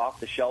products off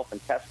the shelf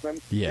and test them.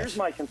 Yes. Here's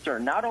my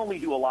concern. Not only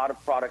do a lot of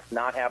products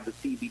not have the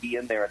CBD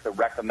in there at the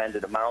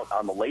recommended amount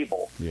on the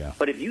label,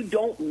 but if you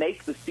don't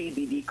make the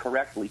CBD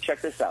correctly,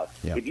 check this out.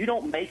 Yeah. If you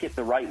don't make it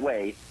the right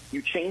way,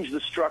 you change the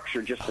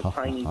structure just a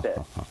tiny bit.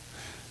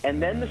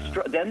 And then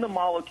the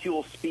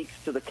molecule speaks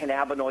to the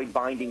cannabinoid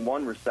binding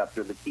 1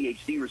 receptor, the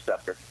THC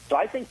receptor. So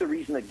I think the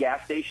reason that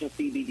gas station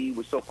CBD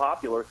was so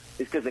popular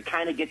is because it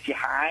kind of gets you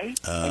high, and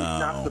it's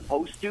not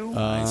supposed to.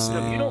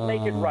 So if you don't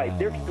make it right,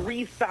 there's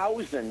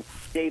 3,000,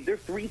 Dave, there's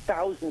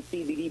 3,000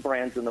 CBD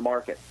brands in the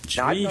market.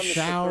 Now, I've done this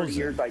for 30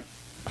 years.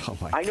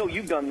 I know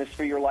you've done this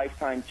for your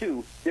lifetime,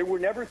 too. There were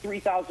never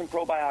 3,000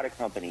 probiotic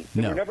companies.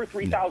 There were never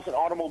 3,000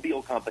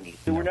 automobile companies.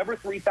 There were never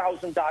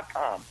 3,000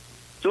 .com.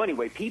 So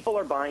anyway, people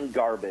are buying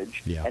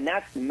garbage, and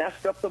that's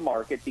messed up the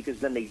market because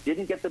then they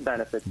didn't get the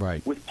benefit.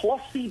 Right. With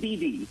Plus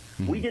CBD,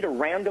 we did a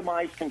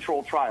randomized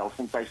control trial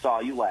since I saw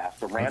you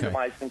last, a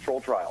randomized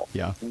control trial.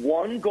 Yeah.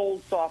 1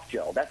 gold soft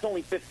gel, that's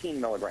only 15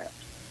 milligrams.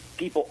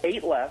 People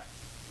ate less,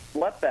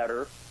 slept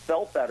better,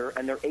 felt better,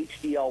 and their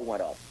HDL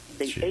went up.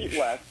 They ate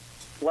less,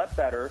 slept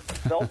better,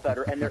 felt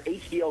better, and their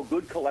HDL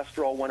good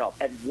cholesterol went up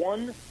at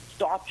 1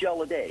 soft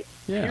gel a day.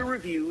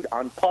 Peer-reviewed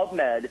on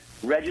PubMed,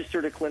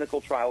 registered at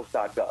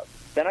clinicaltrials.gov.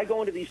 Then I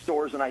go into these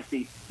stores and I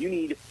see you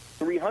need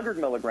 300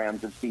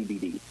 milligrams of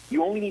CBD.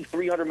 You only need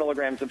 300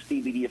 milligrams of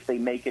CBD if they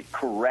make it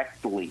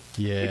correctly. If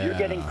you're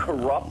getting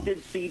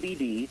corrupted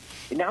CBD,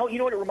 now you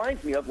know what it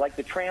reminds me of, like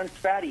the trans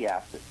fatty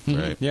acids.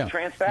 Right. The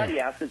trans fatty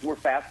acids were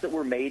fats that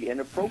were made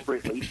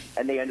inappropriately,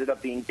 and they ended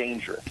up being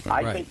dangerous.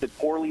 I think that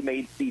poorly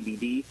made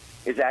CBD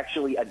is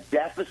actually a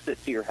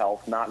deficit to your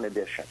health, not an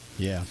addition.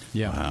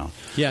 Wow.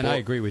 And I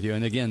agree with you.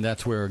 And again,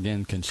 that's where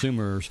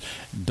consumers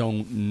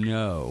don't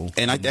know,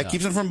 and that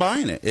keeps them from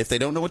buying it. If they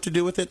don't know what to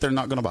do with it, they're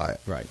not going to buy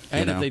it. Right.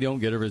 And if they don't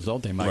get a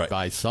result, they might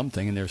buy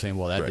something, and they're saying,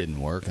 "Well, that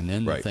didn't work." And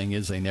then the thing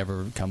is, they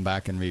never come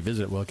back and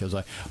revisit it. Well, because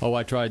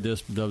I tried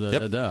this.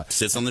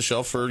 Sits on the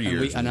shelf for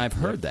years. And I've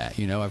heard that.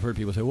 I've heard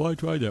people say, "Well, I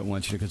tried that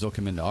once," because they'll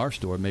come into our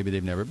store. Maybe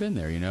they've never been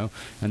there.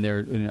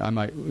 And I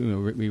might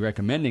be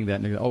recommending that.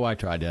 And they go, "Oh, I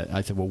tried that."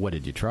 I said, "Well, what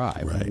did you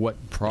try?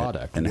 What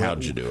product? And how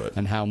did you do it?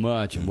 And how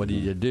much? And what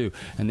did you do?"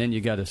 And then you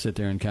got to sit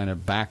there and kind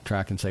of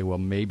backtrack and say, "Well,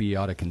 maybe you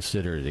ought to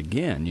consider it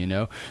again."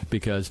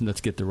 Because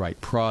let's get the right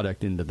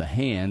product into the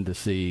hand to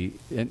see.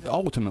 And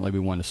ultimately, we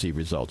want to see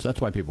results. That's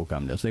why people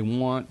come to us. They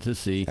want to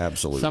see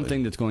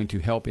something that's going to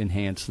help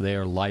enhance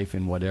their life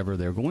in whatever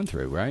they're going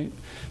through, right?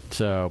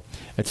 So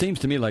it seems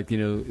to me like,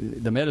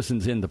 the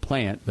medicine's in the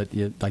plant, but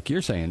like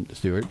you're saying,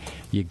 Stuart,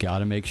 you got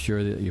to make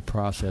sure that you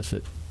process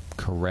it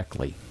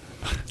correctly.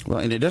 Well,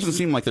 and it doesn't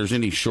seem like there's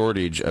any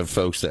shortage of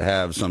folks that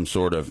have some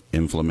sort of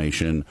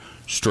inflammation,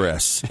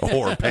 stress,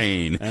 or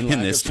pain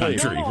in this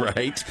country,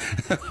 right?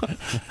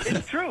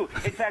 It's true.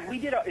 In fact, we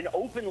did an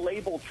open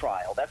label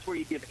trial. That's where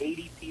you give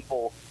 80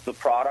 people the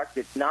product.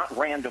 It's not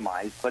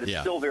randomized, but it's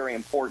still very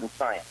important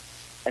science.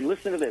 And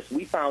listen to this.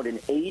 We found an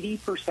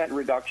 80%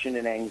 reduction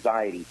in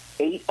anxiety,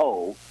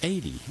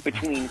 80,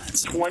 between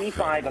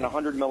 25 and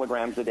 100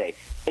 milligrams a day.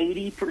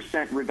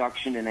 80%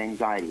 reduction in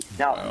anxiety.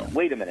 Now,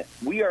 wait a minute.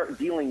 We are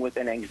dealing with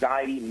an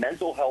anxiety,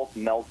 mental health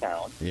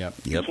meltdown.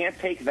 You can't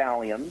take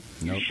Valium.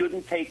 You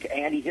shouldn't take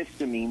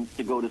antihistamines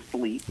to go to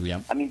sleep.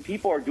 I mean,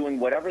 people are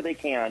doing whatever they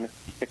can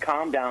to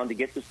calm down, to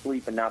get to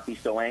sleep and not be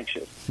so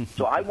anxious.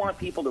 So I want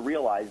people to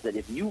realize that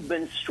if you've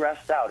been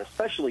stressed out,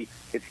 especially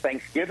it's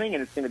Thanksgiving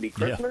and it's going to be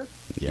Christmas,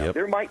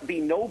 there might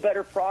be no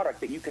better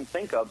product that you can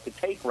think of to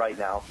take right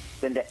now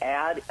than to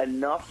add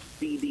enough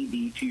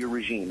CBD to your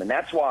regime. And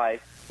that's why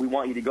we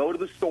want you to go to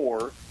the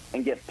store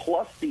and get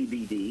Plus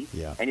CBD.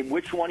 And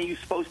which one are you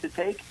supposed to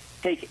take?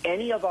 Take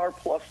any of our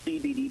Plus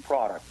CBD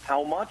products.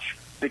 How much?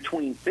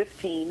 Between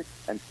 15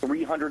 and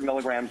 300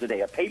 milligrams a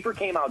day. A paper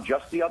came out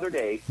just the other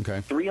day,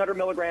 300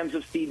 milligrams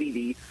of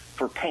CBD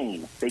for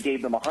pain. They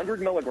gave them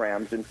 100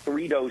 milligrams in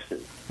 3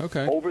 doses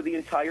over the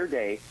entire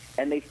day,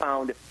 and they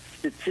found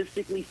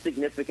statistically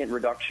significant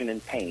reduction in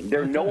pain.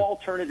 There are no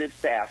alternatives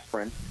to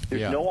aspirin.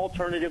 There's no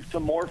alternative to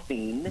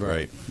morphine.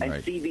 Right. And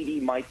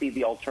CBD might be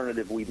the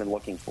alternative we've been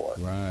looking for.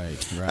 Right.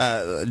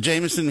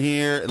 Jameson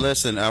here.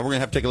 Listen, we're going to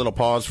have to take a little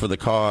pause for the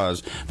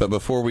cause. But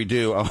before we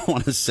do, I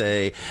want to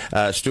say,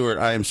 Stuart,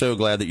 I am so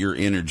glad that your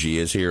energy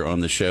is here on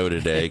the show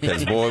today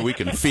because, boy, we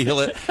can feel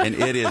it, and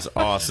it is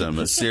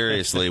awesome.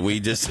 Seriously, we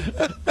just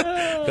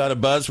got a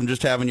buzz from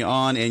just having you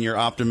on, and your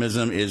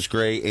optimism is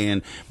great.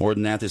 And more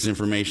than that, this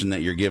information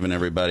that you're giving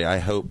everybody, I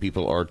hope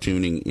people are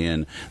tuning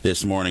in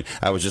this morning.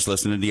 I was just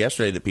listening to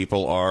yesterday that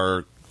people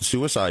are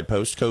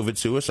post-COVID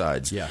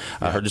suicides.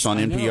 I heard this on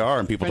NPR,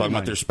 and people talking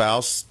about their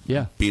spouse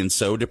being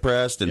so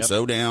depressed and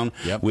so down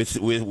with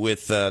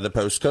the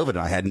post-COVID.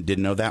 I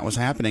didn't know that was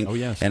happening. Oh,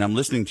 yes. And I'm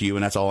listening to you,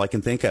 and that's all I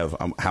can think of.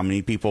 How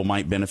many people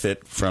might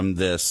benefit from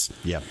this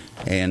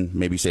and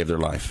maybe save their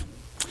life.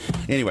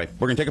 Anyway,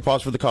 we're going to take a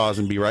pause for the cause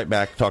and be right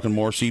back talking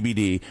more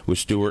CBD with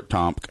Stuart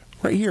Tomc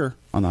right here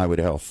on the Highway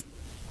to Health.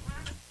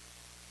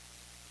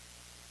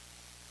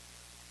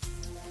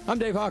 I'm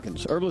Dave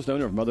Hawkins, herbalist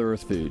owner of Mother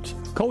Earth Foods.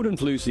 Cold and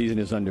flu season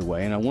is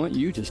underway, and I want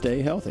you to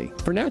stay healthy.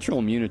 For natural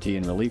immunity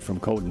and relief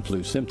from cold and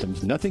flu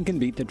symptoms, nothing can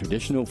beat the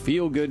traditional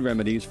feel-good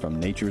remedies from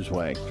Nature's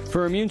Way.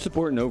 For immune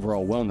support and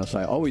overall wellness,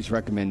 I always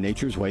recommend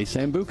Nature's Way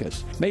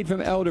Sambucas, made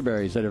from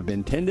elderberries that have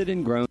been tended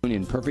and grown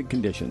in perfect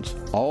conditions.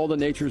 All the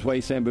Nature's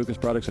Way Sambucas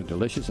products are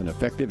delicious and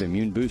effective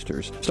immune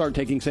boosters. Start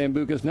taking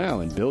Sambucas now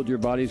and build your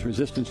body's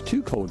resistance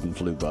to cold and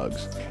flu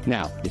bugs.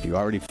 Now, if you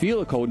already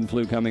feel a cold and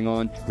flu coming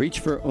on,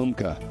 reach for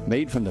Umka,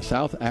 made from the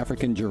South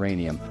African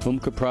geranium.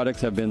 Umka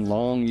products have been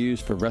long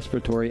used for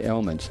respiratory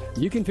ailments.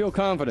 You can feel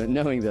confident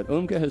knowing that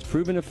Umka has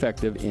proven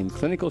effective in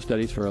clinical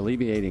studies for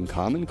alleviating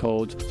common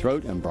colds,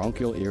 throat, and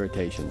bronchial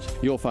irritations.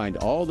 You'll find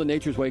all the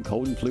Nature's Way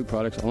cold and flu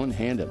products on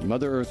hand at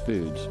Mother Earth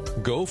Foods.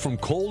 Go from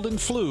cold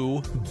and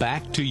flu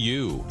back to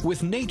you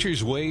with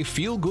Nature's Way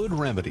feel-good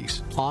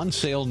remedies. On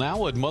sale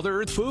now at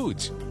Mother Earth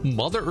Foods.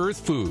 Mother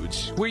Earth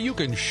Foods, where you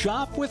can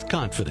shop with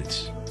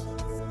confidence.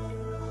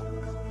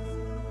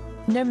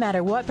 No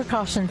matter what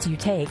precautions you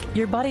take,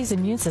 your body's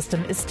immune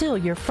system is still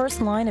your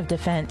first line of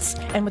defense.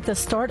 And with the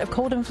start of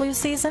cold and flu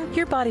season,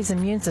 your body's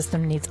immune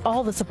system needs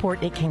all the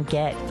support it can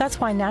get.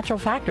 That's why Natural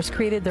Factors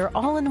created their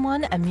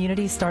all-in-one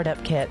Immunity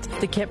Startup Kit.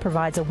 The kit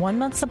provides a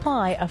 1-month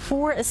supply of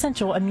 4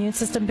 essential immune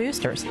system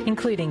boosters,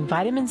 including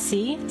vitamin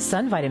C,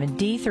 sun vitamin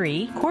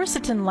D3,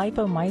 quercetin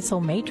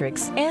lipomycin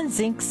matrix, and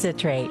zinc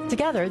citrate.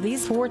 Together,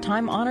 these 4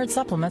 time-honored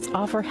supplements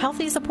offer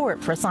healthy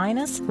support for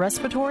sinus,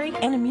 respiratory,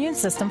 and immune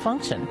system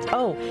function.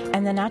 Oh,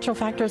 and the Natural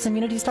Factors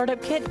Immunity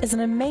Startup Kit is an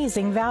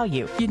amazing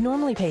value. You'd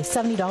normally pay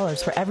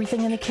 $70 for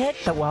everything in the kit,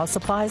 but while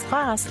supplies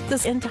last,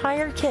 this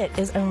entire kit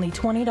is only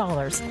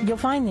 $20. You'll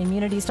find the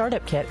Immunity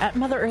Startup Kit at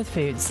Mother Earth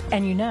Foods.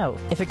 And you know,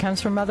 if it comes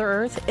from Mother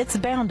Earth, it's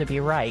bound to be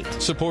right.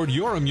 Support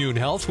your immune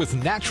health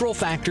with Natural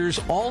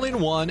Factors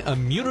All-in-One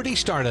Immunity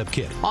Startup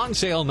Kit. On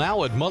sale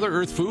now at Mother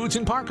Earth Foods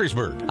in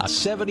Parkersburg. A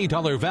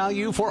 $70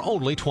 value for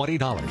only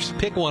 $20.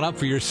 Pick one up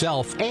for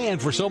yourself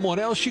and for someone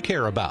else you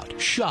care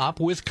about. Shop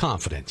with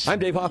confidence. I'm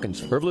Dave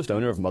Hawkins, herbalist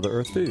owner of Mother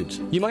Earth Foods.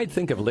 You might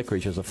think of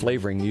licorice as a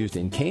flavoring used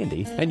in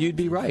candy, and you'd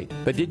be right.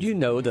 But did you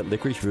know that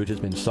licorice root has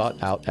been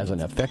sought out as an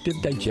effective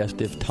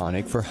digestive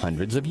tonic for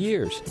hundreds of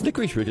years?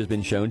 Licorice root has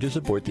been shown to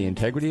support the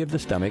integrity of the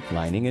stomach,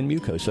 lining, and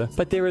mucosa,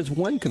 but there is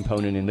one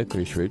component in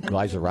licorice root,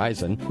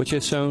 glycyrrhizin, which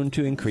is shown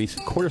to increase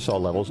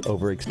cortisol levels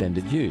over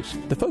extended use.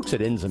 The folks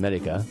at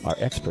Enzymedica are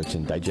experts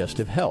in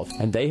digestive health,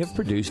 and they have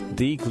produced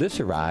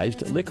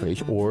deglycerized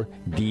licorice, or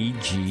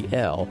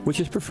DGL, which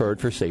is preferred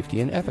for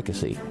safety and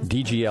efficacy.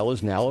 DGL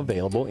is now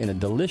available in a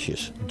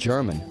delicious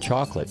German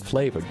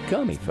chocolate-flavored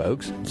gummy,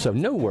 folks. So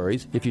no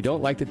worries, if you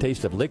don't like the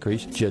taste of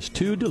licorice, just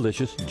 2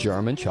 delicious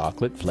German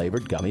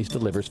chocolate-flavored gummies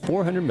delivers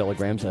 400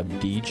 milligrams of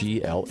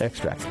DGL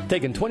extract.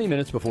 Taken 20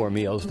 minutes before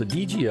meals, the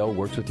DGL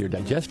works with your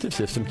digestive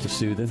system to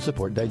soothe and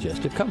support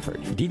digestive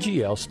comfort.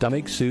 DGL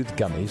Stomach Soothe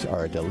Gummies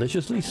are a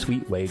deliciously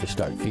sweet way to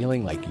start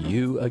feeling like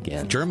you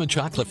again. German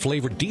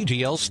chocolate-flavored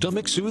DGL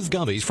Stomach Soothe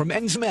Gummies from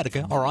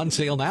Enzymedica are on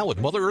sale now at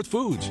Mother Earth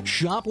Foods.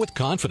 Shop with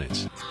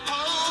confidence.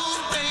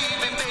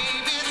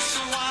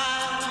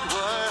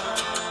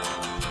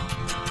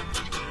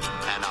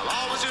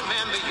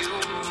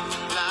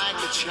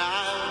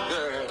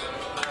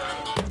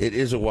 It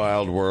is a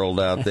wild world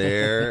out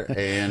there,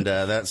 and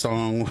that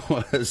song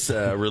was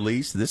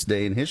released this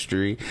day in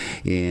history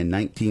in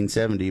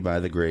 1970 by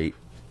the great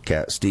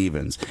Cat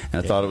Stevens.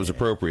 And I thought it was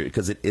appropriate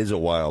because it is a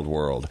wild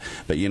world.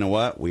 But you know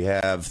what? We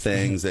have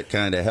things that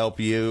kind of help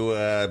you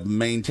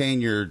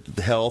maintain your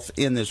health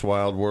in this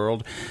wild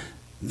world.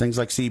 Things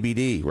like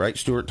CBD, right,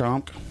 Stuart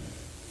Tomc?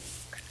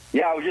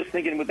 Yeah, I was just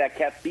thinking with that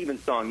Cat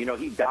Stevens song, you know,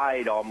 he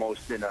died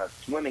almost in a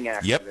swimming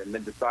accident and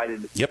then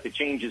decided to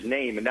change his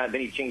name, and then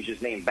he changed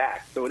his name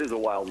back. So it is a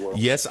wild world.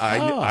 Yes,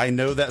 I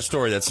know that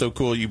story. That's so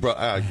cool. You brought,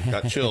 I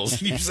got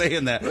chills you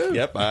saying that.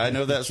 Yep, I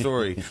know that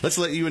story. Let's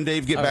let you and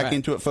Dave get back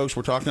into it, folks.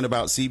 We're talking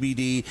about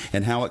CBD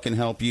and how it can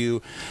help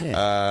you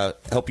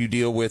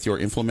deal with your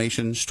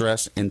inflammation,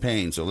 stress, and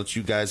pain. So let's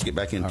you guys get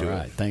back into it. All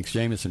right. Thanks,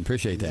 Jameson.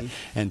 Appreciate that.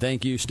 And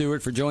thank you,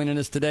 Stuart, for joining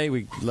us today.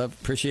 We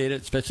appreciate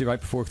it, especially right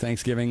before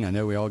Thanksgiving. I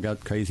know we all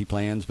got crazy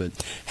plans. But,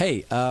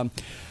 hey,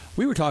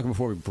 we were talking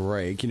before we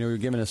break. You were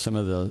giving us some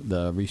of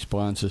the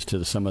responses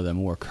to some of the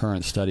more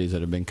current studies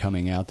that have been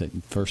coming out that,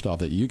 first off,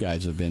 that you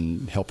guys have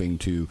been helping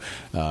to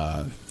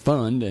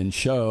fund and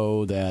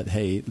show that,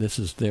 hey,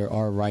 there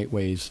are right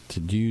ways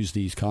to use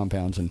these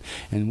compounds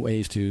and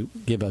ways to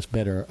give us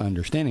better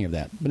understanding of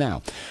that. But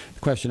now, the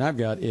question I've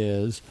got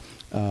is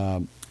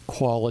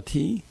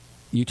quality.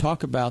 You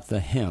talk about the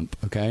hemp,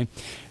 okay?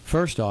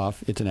 First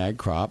off, it's an ag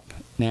crop.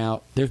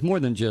 Now, there's more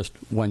than just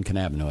one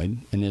cannabinoid,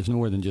 and there's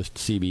more than just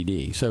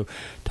CBD. So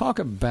talk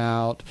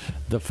about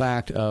the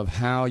fact of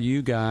how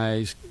you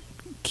guys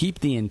keep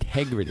the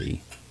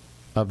integrity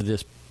of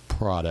this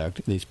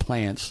product, these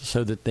plants,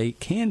 so that they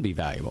can be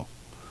valuable.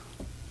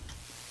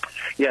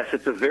 Yes,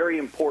 it's a very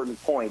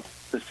important point.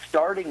 The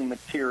starting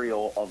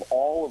material of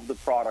all of the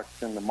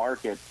products in the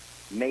market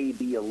may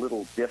be a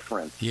little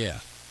different. Yeah.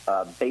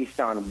 Based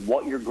on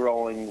what you're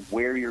growing,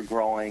 where you're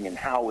growing, and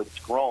how it's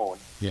grown.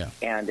 Yeah.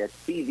 And at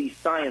CV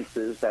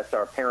Sciences, that's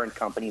our parent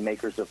company,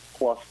 makers of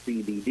Plus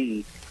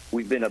CBD,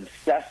 we've been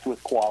obsessed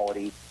with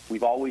quality.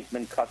 We've always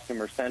been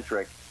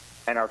customer-centric.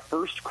 And our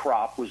first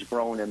crop was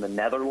grown in the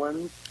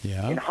Netherlands,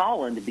 in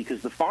Holland,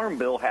 because the Farm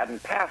Bill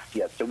hadn't passed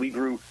yet. So we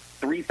grew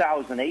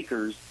 3,000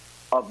 acres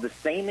of the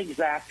same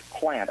exact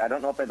plant. I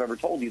don't know if I've ever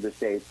told you this,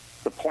 Dave.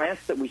 The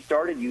plants that we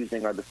started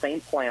using are the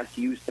same plants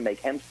used to make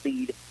hemp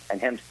seed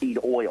and hemp seed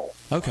oil.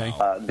 Okay.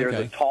 They're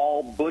the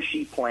tall,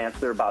 bushy plants.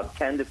 They're about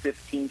 10 to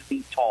 15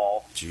 feet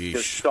tall. Jeez.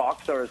 Their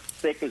stalks are as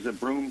thick as a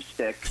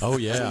broomstick. Oh,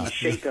 yeah. When you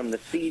shake them, the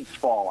seeds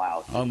fall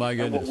out. Oh, my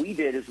goodness. And what we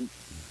did is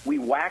we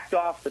whacked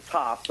off the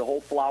top, the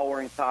whole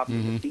flowering top,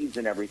 the seeds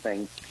and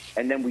everything,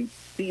 and then we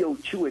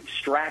CO2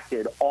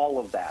 extracted all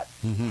of that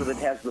so that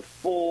it has the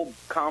full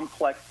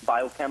complex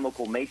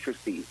biochemical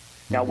matrices.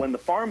 Now, when the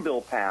Farm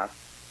Bill passed,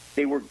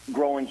 they were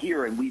growing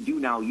here, and we do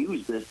now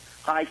use this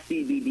high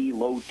CBD,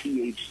 low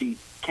THC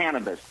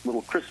cannabis,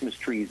 little Christmas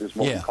trees is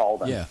what we call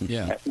them.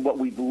 Yeah. What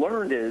we've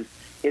learned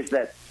is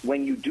that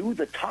when you do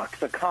the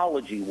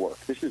toxicology work,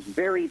 this is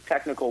very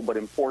technical but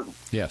important.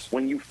 Yes.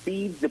 When you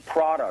feed the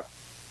product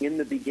in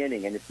the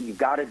beginning, and you've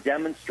got to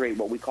demonstrate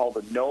what we call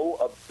the no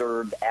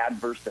observed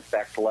adverse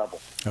effect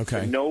level. Okay.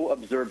 The no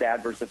observed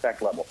adverse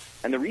effect level.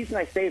 And the reason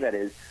I say that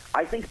is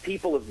I think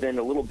people have been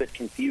a little bit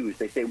confused.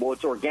 They say, well,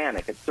 it's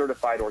organic. It's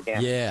certified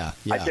organic. Yeah.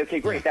 I say, okay,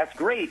 great. That's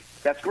great.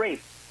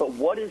 But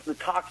what is the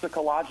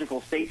toxicological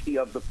safety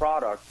of the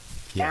product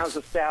as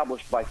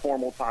established by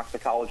formal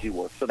toxicology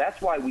work? So that's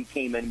why we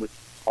came in with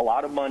a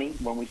lot of money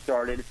when we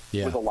started,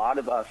 with a lot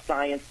of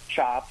science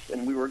chops,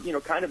 and we were,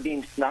 kind of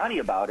being snotty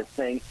about it,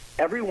 saying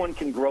everyone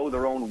can grow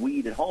their own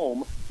weed at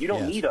home. You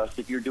don't need us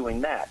if you're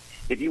doing that.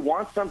 If you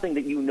want something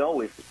that you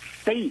know is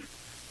safe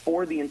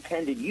for the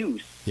intended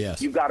use,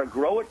 you've got to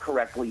grow it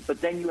correctly,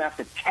 but then you have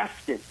to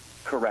test it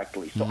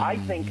correctly. So I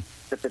think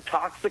that the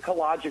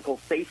toxicological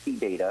safety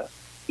data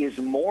is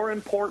more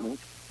important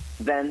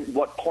than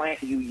what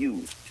plant you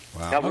use.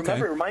 Wow. Now,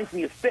 remember, it reminds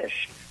me of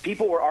fish.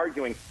 People were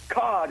arguing,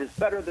 cod is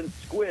better than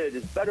squid,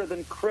 is better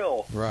than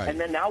krill. Right. And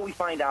then now we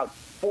find out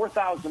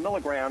 4,000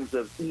 milligrams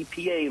of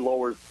EPA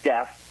lowers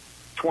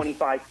death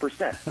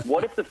 25%.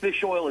 What if the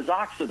fish oil is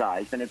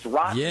oxidized and it's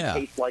rotten and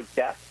tastes like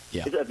death?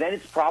 Then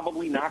it's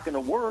probably not going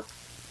to work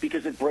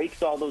because it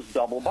breaks all those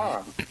double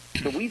bonds.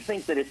 So we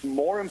think that it's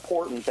more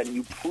important that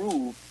you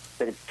prove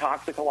that it's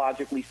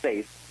toxicologically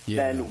safe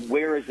than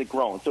where is it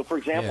grown. So, for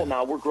example,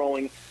 now we're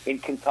growing in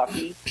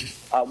Kentucky.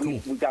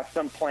 We've got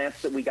some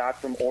plants that we got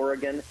from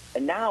Oregon.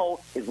 And now,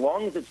 as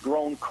long as it's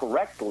grown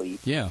correctly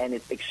and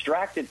it's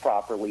extracted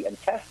properly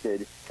and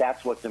tested,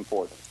 that's what's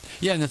important.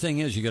 Yeah, and the thing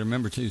is, you got to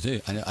remember, too,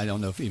 I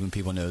don't know if even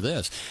people know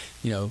this,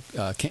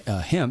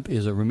 hemp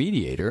is a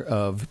remediator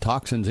of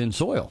toxins in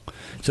soil.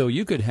 So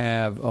you could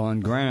have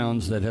on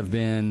grounds that have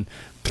been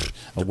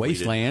a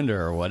wasteland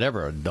or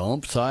whatever, a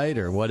dump site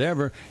or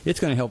whatever, it's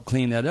going to help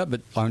clean that up,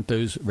 but aren't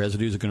those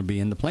residues going to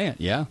be in the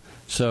plant? Yeah.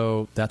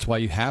 So that's why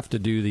you have to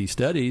do these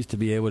studies to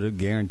be able to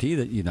guarantee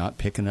that you're not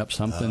picking up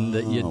something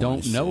that you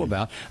don't know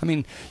about. I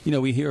mean,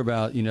 we hear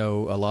about, a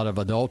lot of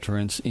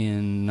adulterants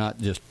in not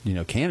just,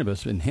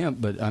 cannabis and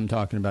hemp, but I'm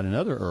talking about in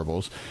other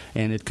herbals,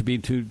 and it could be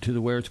to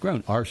the where it's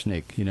grown.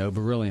 Arsenic,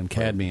 beryllium,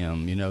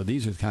 cadmium,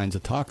 these are the kinds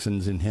of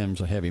toxins in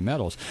hems of heavy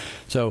metals.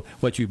 So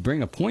what you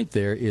bring a point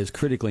there is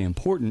critically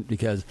important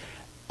because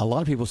a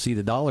lot of people see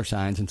the dollar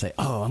signs and say,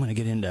 oh, I'm going to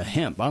get into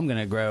hemp. I'm going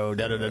to grow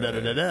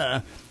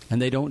da-da-da-da-da-da,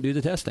 and they don't do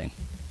the testing.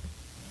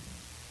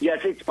 Yeah,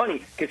 it's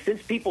funny because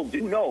since people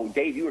do know,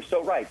 Dave, you were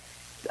so right,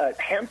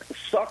 hemp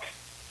sucks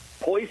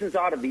poisons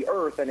out of the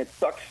earth and it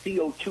sucks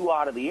CO2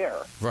 out of the air.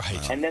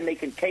 Right. And then they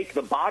can take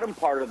the bottom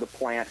part of the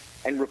plant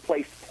and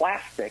replace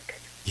plastic.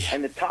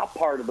 And the top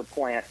part of the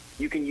plant,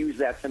 you can use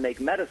that to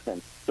make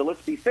medicine. So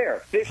let's be fair.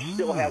 Fish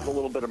still has a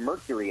little bit of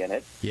mercury in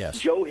it. Yes.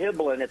 Joe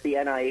Hibbelin at the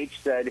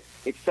NIH said,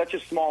 it's such a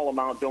small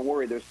amount, don't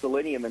worry, there's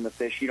selenium in the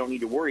fish. You don't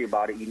need to worry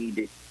about it. You need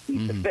to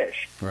eat the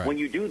fish. Right. When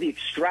you do the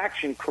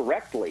extraction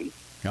correctly,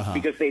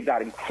 because they've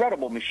got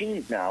incredible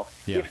machines now,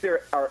 if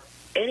there are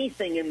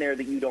anything in there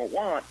that you don't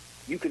want,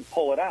 you can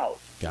pull it out.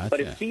 Gotcha. But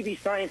at CV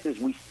Sciences,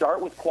 we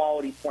start with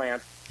quality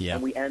plants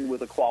and we end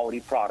with a quality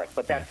product.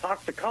 But that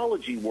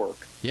toxicology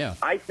work,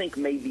 I think,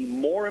 may be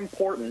more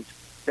important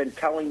than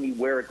telling me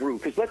where it grew.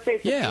 Because let's say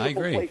it's a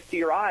beautiful place to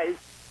your eyes.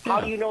 How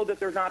do you know that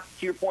there's not,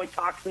 to your point,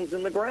 toxins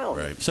in the ground?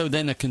 Right. So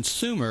then a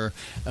consumer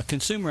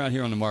out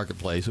here on the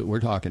marketplace that we're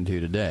talking to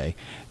today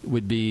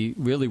would be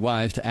really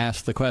wise to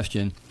ask the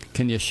question,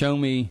 can you show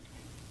me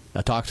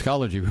a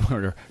toxicology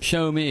reporter,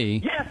 show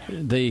me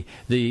the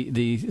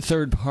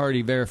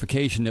third-party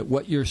verification that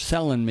what you're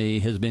selling me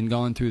has been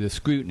gone through the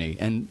scrutiny.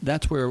 And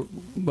that's where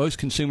most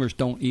consumers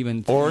don't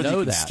even know that. Or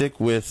you can stick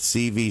with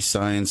CV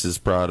Sciences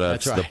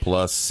products, the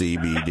Plus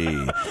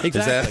CBD.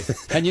 Exactly.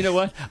 And you know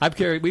what?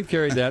 We've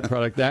carried that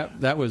product.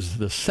 That was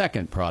the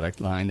second product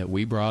line that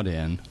we brought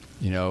in.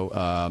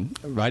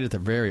 Right at the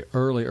very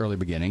early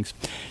beginnings.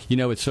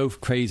 It's so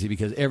crazy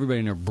because everybody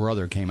and their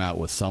brother came out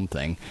with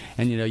something.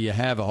 And, you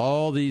have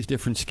all these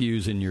different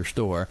SKUs in your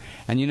store.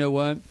 And you know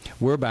what?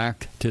 We're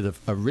back to the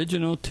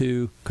original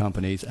 2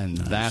 companies, and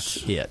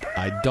that's it.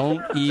 I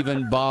don't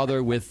even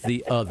bother with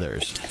the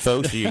others.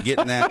 Folks, are you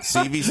getting that?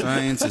 CV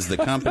Science is the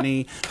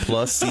company,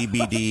 Plus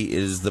CBD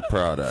is the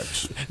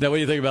product. Now, what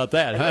do you think about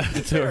that, huh?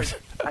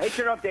 I hate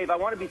to interrupt, Dave. I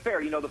want to be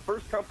fair. The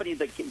first company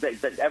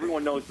that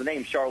everyone knows the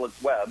name,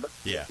 Charlotte's Web,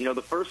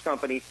 the first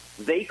company,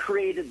 they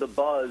created the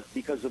buzz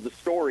because of the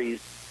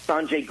stories.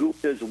 Sanjay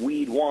Gupta's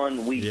Weed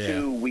 1, Weed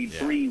 2, Weed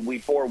 3,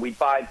 Weed 4, Weed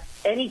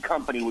 5. Any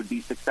company would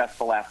be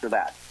successful after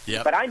that.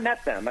 Yep. But I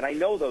met them, and I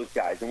know those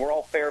guys, and we're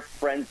all fair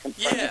friends and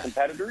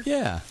competitors.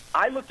 Yeah.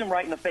 I looked them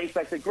right in the face.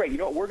 I said, great, you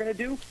know what we're going to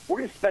do? We're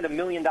going to spend $1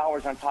 million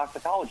on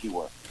toxicology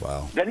work.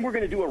 Wow. Then we're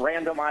going to do a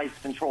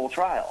randomized control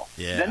trial.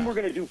 Yeah. Then we're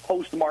going to do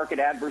post-market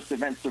adverse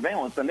event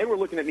surveillance. And they were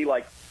looking at me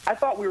like, I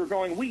thought we were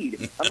growing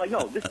weed. I'm like,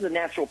 no, this is a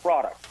natural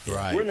product.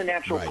 Right. We're in the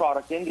natural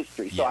product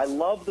industry. So I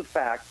love the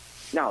fact.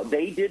 Now,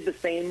 they did the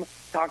same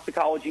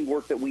toxicology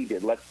work that we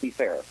did, let's be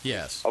fair.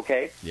 Yes.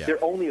 Okay? Yeah. There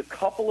are only a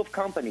couple of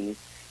companies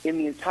in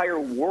the entire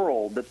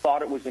world that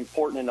thought it was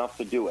important enough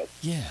to do it.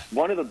 Yeah.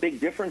 One of the big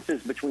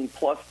differences between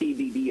Plus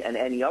CBD and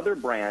any other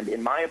brand,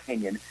 in my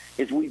opinion,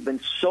 is we've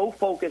been so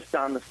focused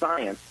on the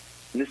science,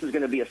 and this is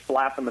going to be a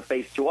slap in the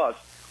face to us,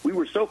 we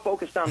were so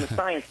focused on the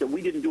science that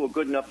we didn't do a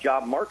good enough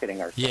job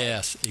marketing ourselves.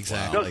 Yes,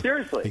 exactly. No,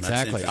 seriously.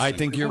 Exactly. I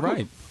think you're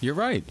right. You're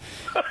right.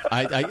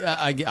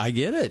 I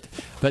get it.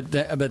 But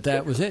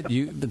that was it.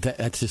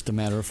 That's just a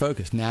matter of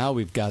focus. Now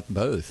we've got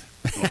both.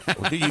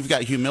 You've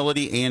got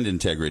humility and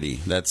integrity.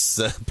 That's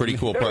pretty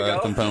cool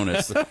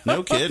components.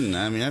 No kidding.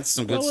 I mean, that's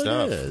some good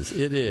stuff. It is.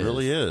 It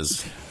really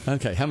is.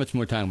 Okay, how much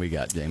more time we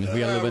got, James? We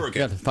got a little bit.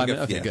 Got 5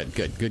 minutes.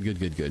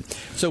 Okay, good.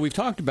 So we've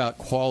talked about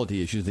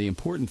quality issues. The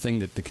important thing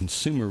that the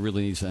consumer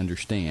really needs to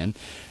understand: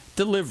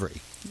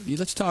 delivery.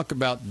 Let's talk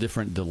about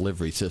different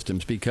delivery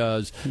systems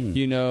because,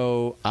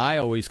 I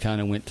always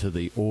kind of went to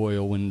the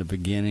oil in the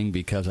beginning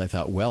because I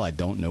thought, well, I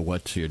don't know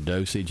what's your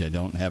dosage. I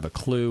don't have a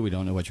clue. We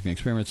don't know what you can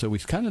experiment. So we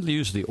kind of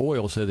used the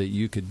oil so that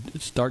you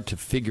could start to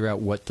figure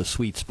out what the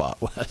sweet spot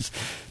was.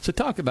 So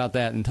talk about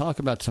that and talk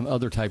about some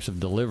other types of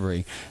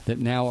delivery that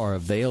now are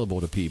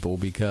available to people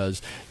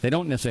because they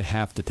don't necessarily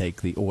have to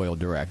take the oil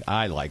direct.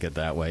 I like it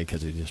that way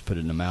because you just put it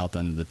in the mouth,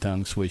 under the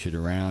tongue, swish it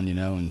around,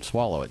 and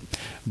swallow it.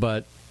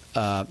 But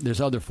there's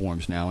other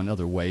forms now and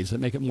other ways that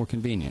make it more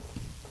convenient.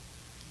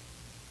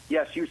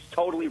 Yes, you're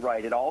totally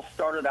right. It all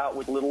started out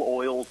with little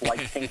oils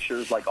like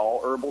tinctures, like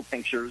all herbal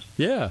tinctures.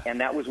 Yeah. And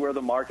that was where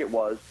the market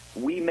was.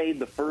 We made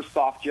the first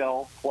soft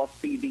gel plus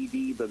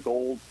CBD, the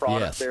gold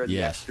product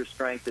the extra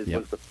strength. It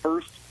was the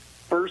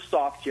first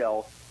soft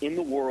gel in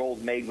the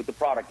world made with the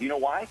product. You know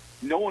why?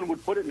 No one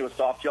would put it into a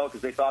soft gel because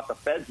they thought the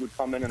feds would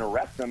come in and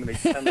arrest them and they'd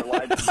spend their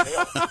lives in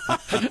jail.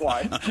 That's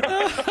why.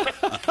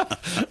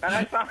 And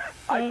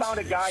I found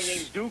a guy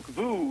named Duke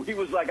Vu. He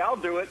was like, I'll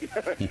do it.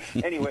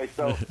 Anyway,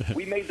 so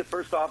we made the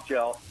first soft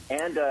gel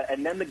and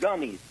then the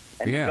gummies.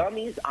 And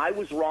gummies, I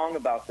was wrong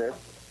about this.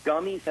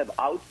 Gummies have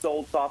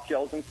outsold soft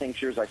gels and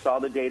tinctures. I saw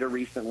the data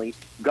recently.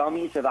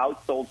 Gummies have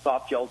outsold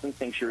soft gels and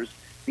tinctures.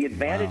 The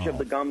advantage of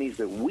the gummies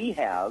that we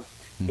have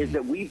is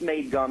that we've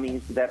made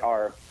gummies that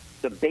are,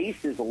 the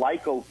base is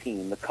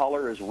lycopene. The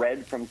color is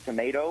red from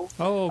tomato.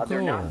 Oh, cool.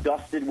 They're not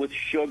dusted with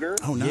sugar.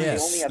 Oh, nice.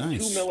 They only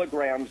have 2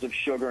 milligrams of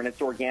sugar, and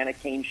it's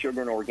organic cane sugar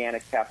and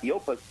organic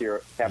tapioca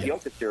syrup.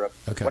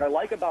 Okay. What I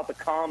like about the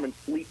Calm and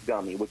Sleep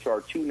gummy, which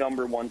are two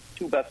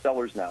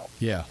bestsellers now.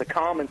 Yeah. The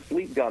Calm and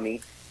Sleep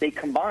gummy, they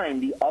combine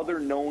the other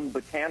known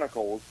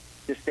botanicals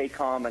to stay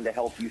calm and to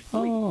help you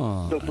sleep.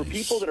 Oh, so for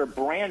people that are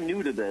brand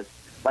new to this,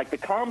 like the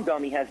Calm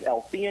gummy has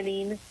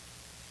L-theanine,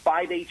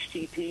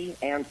 5-HTP,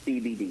 and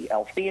CBD.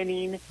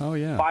 L-theanine,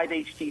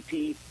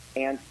 5-HTP,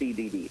 and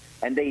CBD.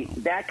 And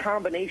that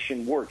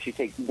combination works. You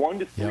take 1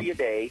 to 3 a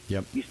day.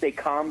 Yep. You stay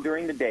calm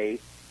during the day.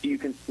 so you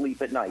can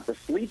sleep at night. The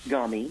sleep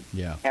gummy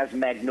Yeah. has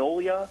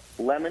magnolia,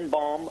 lemon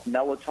balm,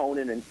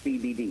 melatonin, and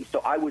CBD.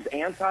 So I was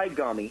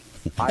anti-gummy.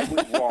 I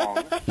was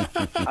wrong.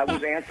 I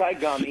was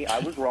anti-gummy. I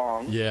was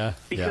wrong. Yeah.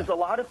 Because a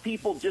lot of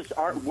people just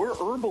aren't. We're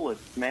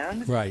herbalists,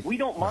 man. Right. We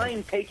don't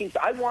mind taking.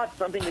 I want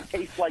something that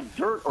tastes like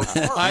dirt or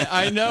bark.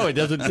 I know it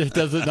doesn't. It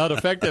doesn't not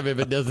effective if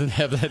it doesn't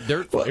have that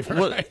dirt flavor.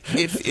 Well, right?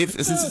 if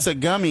since it's a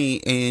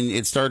gummy and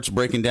it starts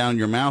breaking down in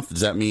your mouth,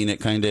 does that mean it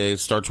kind of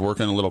starts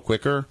working a little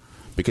quicker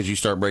because you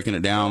start breaking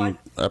it down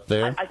up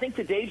there? I think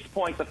to Dave's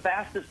point, the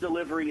fastest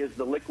delivery is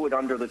the liquid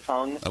under the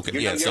tongue. Okay,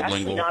 You're actually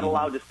sublingual. not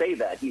allowed to say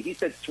that. He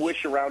said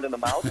swish around in the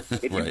mouth.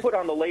 If Right. you put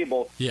on the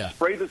label, Yeah.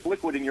 spray this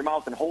liquid in your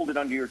mouth and hold it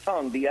under your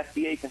tongue, the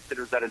FDA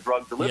considers that a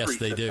drug delivery Yes,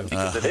 they system do.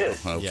 because it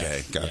is.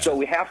 Okay, gotcha. So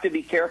we have to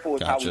be careful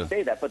with how Gotcha. we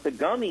say that. But the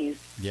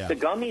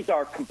gummies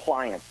are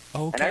compliant.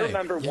 Okay. And I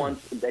remember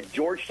once at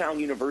Georgetown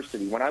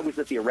University, when I was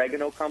at the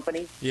oregano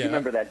company, you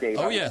remember that, Dave?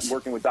 Oh, I was yes.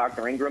 working with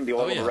Dr. Ingram, the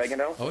oil of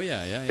oregano. Oh,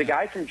 yeah. The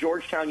guy from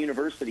Georgetown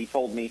University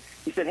told me,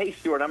 he said, "Hey,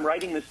 Stuart, I'm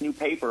writing this new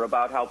paper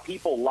about how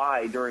people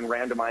lie during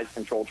randomized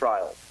controlled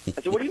trials."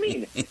 I said, "What do you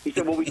mean?" He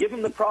said, "Well, we give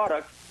them the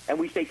product, and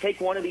we say,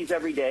 take one of these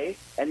every day,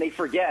 and they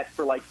forget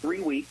for like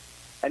 3 weeks,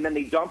 and then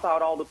they dump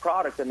out all the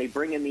product, and they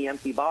bring in the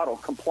empty bottle.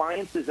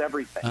 Compliance is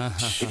everything.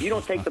 If you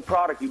don't take the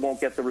product, you won't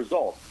get the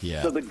result."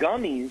 Yeah. So the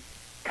gummies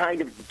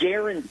kind of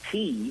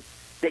guarantee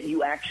that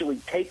you actually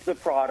take the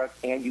product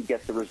and you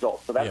get the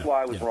result. So that's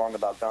why I was wrong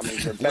about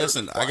gummies. They're better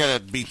Listen, I got to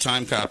beat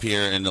time cop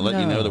here and to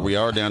let you know that we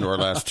are down to our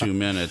last 2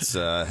 minutes.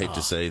 I hate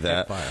to say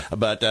that.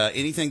 But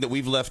anything that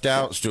we've left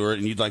out, Stuart,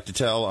 and you'd like to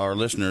tell our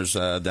listeners,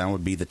 that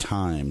would be the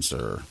time,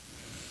 sir.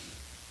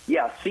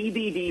 Yeah,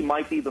 CBD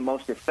might be the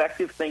most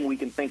effective thing we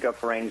can think of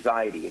for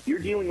anxiety. If you're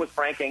dealing with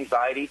frank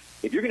anxiety,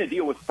 if you're going to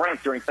deal with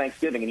Frank during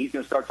Thanksgiving and he's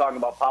going to start talking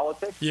about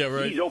politics,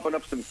 he's open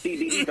up some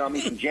CBD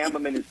gummies and jam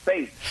them in his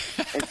face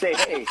and say,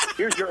 "Hey,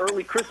 here's your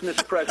early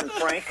Christmas present,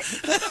 Frank."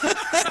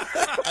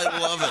 I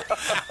love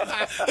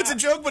it. It's a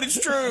joke, but it's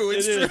true.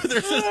 It's true.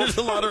 There's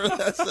a lot of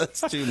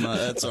that's too much.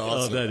 That's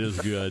awesome. Oh, that is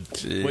good.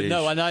 But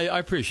no, and I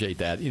appreciate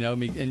that. You know, I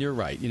mean, and you're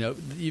right. You know,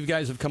 you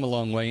guys have come a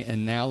long way,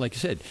 and now, like you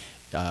said,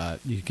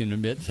 you can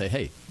admit and say,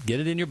 hey, get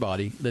it in your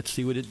body. Let's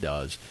see what it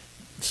does.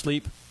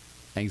 Sleep,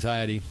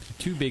 anxiety,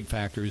 two big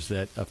factors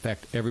that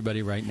affect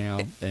everybody right now.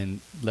 And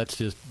let's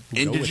just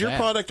go And does with your that.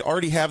 product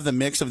already have the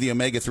mix of the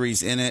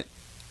omega-3s in it?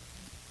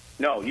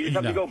 No, you just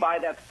have to go buy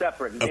that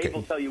separate, and Okay. Dave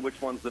will tell you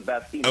which one's the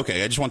best.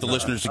 Okay, I just want the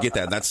listeners to get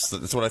that. That's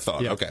what I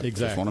thought. Yeah, okay, exactly.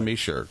 Just want to be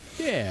sure.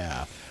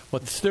 Yeah.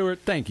 Well,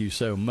 Stuart, thank you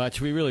so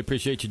much. We really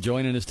appreciate you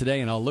joining us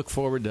today, and I'll look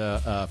forward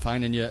to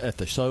finding you at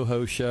the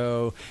Soho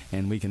show,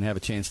 and we can have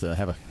a chance to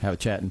have a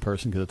chat in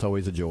person because it's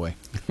always a joy.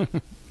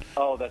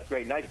 Oh, that's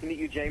great. Nice to meet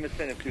you,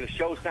 Jameson. The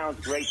show sounds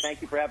great.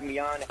 Thank you for having me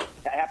on.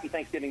 Happy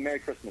Thanksgiving. Merry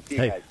Christmas. See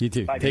you guys. You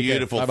too. Bye.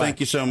 Beautiful. Bye-bye.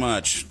 Thank you so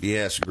much.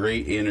 Yes,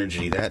 great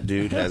energy. That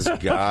dude has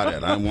got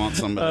it. I want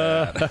some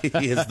of that.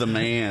 He is the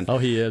man. Oh,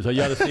 he is.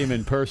 You ought to see him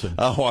in person.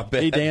 Oh, I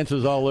bet. He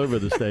dances all over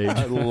the stage.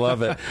 I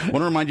love it. I want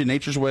to remind you,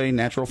 Nature's Way,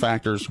 Natural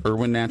Factors,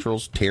 Irwin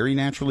Naturals, Terry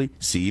Naturally,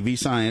 CV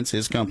Science,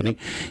 his company,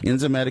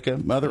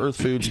 Enzymedica, Mother Earth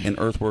Foods, and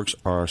Earthworks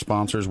are our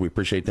sponsors. We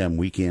appreciate them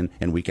week in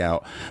and week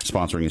out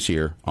sponsoring us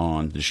here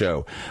on the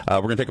show.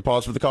 We're going to take a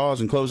pause for the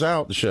cause and close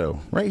out the show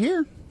right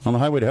here on the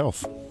Highway to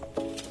Health.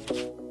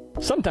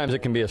 Sometimes it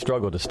can be a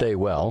struggle to stay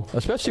well,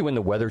 especially when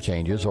the weather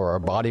changes or our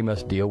body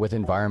must deal with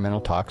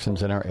environmental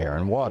toxins in our air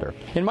and water.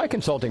 In my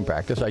consulting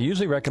practice, I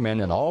usually recommend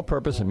an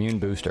all-purpose immune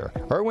booster.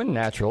 Irwin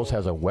Naturals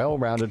has a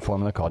well-rounded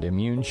formula called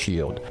Immune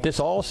Shield.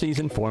 This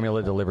all-season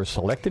formula delivers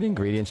selected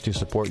ingredients to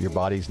support your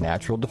body's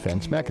natural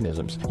defense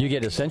mechanisms. You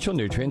get essential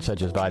nutrients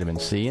such as vitamin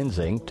C and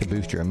zinc to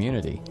boost your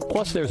immunity.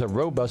 Plus, there's a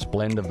robust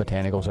blend of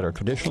botanicals that are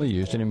traditionally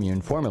used in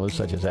immune formulas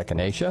such as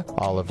echinacea,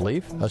 olive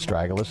leaf,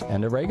 astragalus,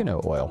 and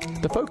oregano oil.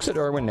 The folks at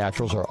Irwin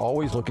Naturals are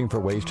always looking for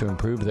ways to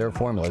improve their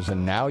formulas,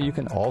 and now you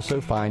can also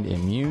find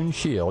Immune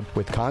Shield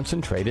with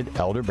concentrated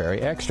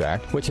elderberry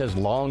extract, which has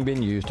long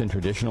been used in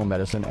traditional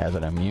medicine as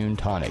an immune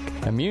tonic.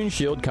 Immune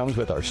Shield comes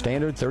with our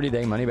standard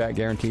 30-day money-back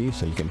guarantee,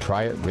 so you can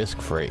try it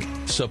risk-free.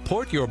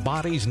 Support your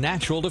body's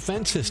natural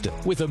defense system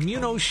with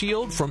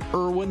ImmunoShield from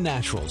Irwin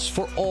Naturals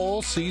for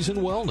all-season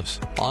wellness.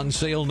 On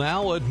sale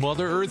now at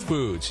Mother Earth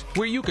Foods,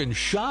 where you can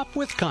shop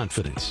with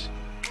confidence.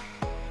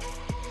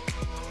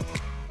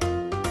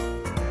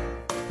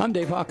 I'm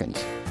Dave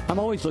Hawkins. I'm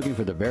always looking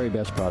for the very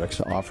best products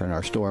to offer in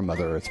our store,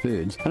 Mother Earth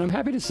Foods, and I'm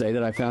happy to say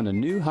that I found a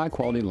new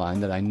high-quality line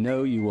that I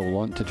know you will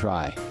want to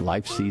try,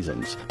 Life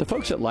Seasons. The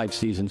folks at Life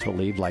Seasons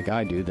believe, like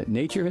I do, that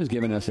nature has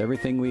given us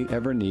everything we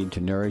ever need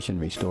to nourish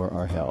and restore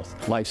our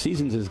health. Life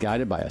Seasons is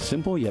guided by a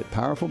simple yet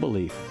powerful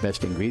belief: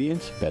 best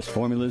ingredients, best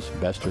formulas,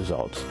 best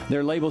results.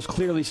 Their labels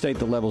clearly state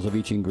the levels of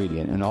each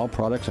ingredient, and all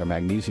products are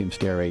magnesium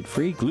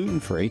stearate-free,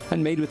 gluten-free,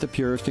 and made with the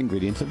purest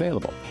ingredients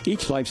available.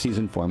 Each Life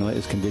Season formula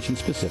is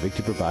condition-specific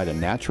to provide a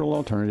natural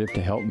alternative alternative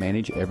to help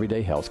manage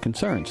everyday health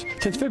concerns.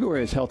 Since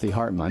February is Healthy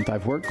Heart Month,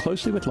 I've worked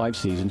closely with Life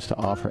Seasons to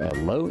offer a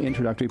low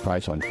introductory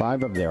price on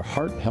 5 of their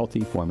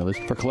heart-healthy formulas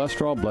for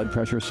cholesterol, blood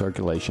pressure,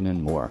 circulation,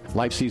 and more.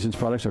 Life Seasons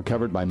products are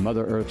covered by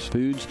Mother Earth's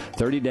Foods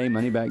 30-day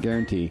money-back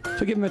guarantee,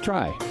 so give them a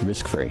try,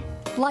 risk-free.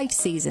 Life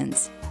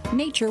Seasons.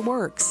 Nature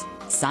works.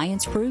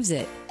 Science proves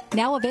it.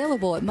 Now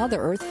available at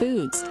Mother Earth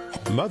Foods.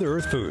 Mother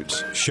Earth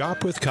Foods.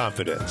 Shop with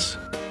confidence.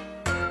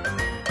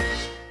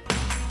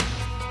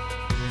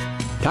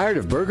 Tired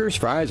of burgers,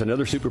 fries, and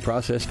other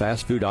super-processed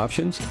fast food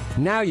options?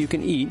 Now you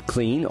can eat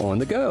clean on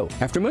the go.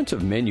 After months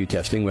of menu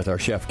testing with our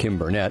chef Kim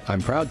Burnett,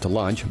 I'm proud to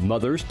launch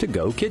Mother's To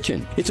Go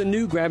Kitchen. It's a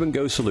new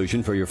grab-and-go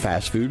solution for your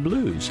fast food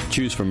blues.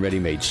 Choose from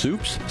ready-made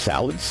soups,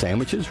 salads,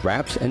 sandwiches,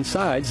 wraps, and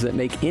sides that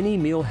make any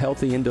meal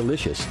healthy and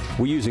delicious.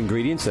 We use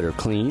ingredients that are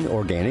clean,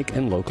 organic,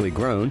 and locally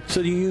grown, so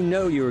you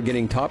know you are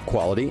getting top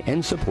quality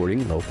and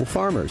supporting local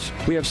farmers.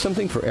 We have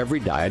something for every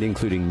diet,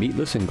 including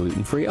meatless and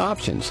gluten-free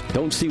options.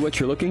 Don't see what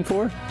you're looking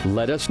for?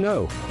 Let us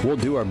know. We'll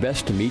do our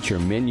best to meet your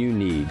menu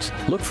needs.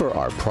 Look for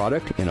our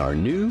product in our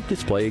new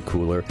display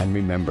cooler, and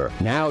remember,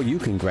 now you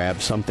can grab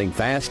something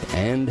fast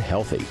and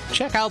healthy.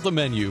 Check out the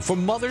menu for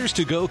Mother's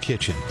To Go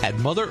Kitchen at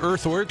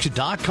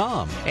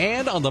MotherEarthWorks.com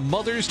and on the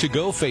Mother's To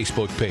Go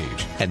Facebook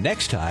page. And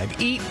next time,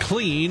 eat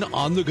clean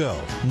on the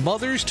go.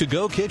 Mother's To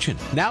Go Kitchen,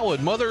 now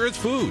at Mother Earth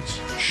Foods.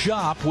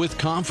 Shop with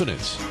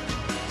confidence.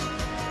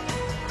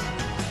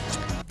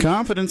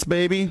 Confidence,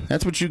 baby.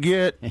 That's what you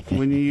get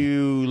when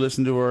you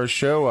listen to our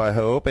show, I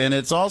hope. And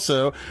it's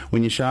also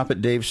when you shop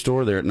at Dave's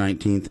store there at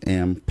 19th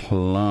and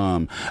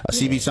Plum.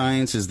 CB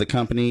Science is the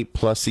company,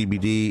 plus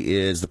CBD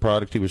is the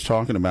product he was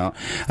talking about.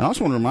 And I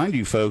also want to remind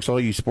you folks,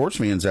 all you sports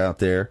fans out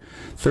there,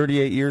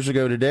 38 years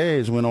ago today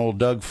is when old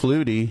Doug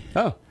Flutie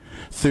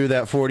threw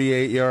that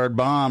 48-yard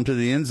bomb to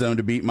the end zone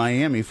to beat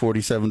Miami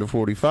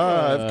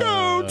 47-45.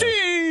 Go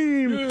team!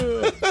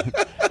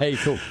 Hey,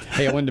 cool.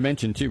 Hey, I wanted to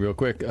mention, too, real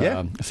quick,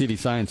 CD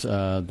Science,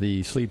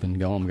 the Sleep and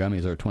Go Home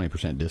gummies are a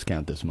 20%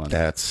 discount this month.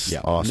 That's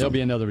awesome. There'll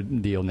be another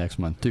deal next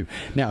month, too.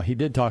 Now, he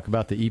did talk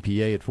about the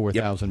EPA at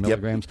 4,000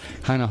 milligrams.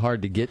 Kind of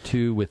hard to get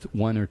to with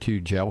 1 or 2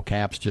 gel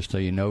caps, just so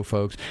you know,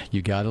 folks.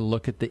 You got to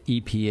look at the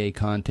EPA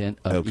content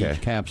of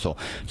each capsule.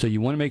 So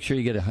you want to make sure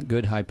you get a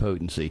good high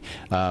potency.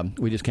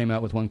 We just came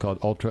out with one called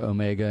Ultra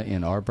Omega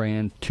in our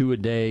brand. 2 a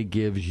day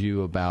gives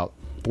you about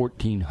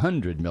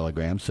 1,400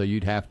 milligrams, so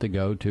you'd have to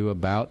go to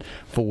about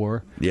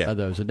 4 of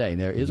those a day.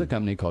 There is a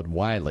company called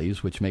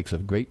Wiley's, which makes a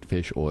great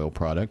fish oil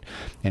product,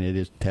 and it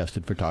is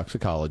tested for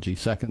toxicology.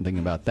 Second thing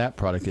about that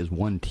product is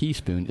 1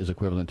 teaspoon is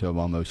equivalent to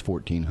almost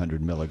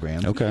 1,400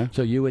 milligrams.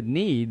 So you would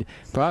need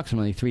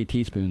approximately 3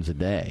 teaspoons a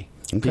day.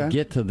 To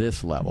get to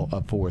this level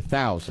of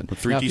 4,000. Well,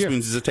 3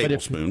 teaspoons is a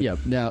tablespoon.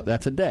 Now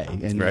that's a day.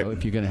 And you know,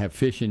 if you're going to have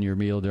fish in your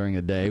meal during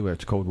a day where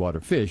it's cold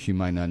water fish, you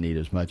might not need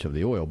as much of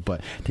the oil.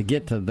 But to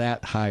get to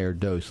that higher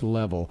dose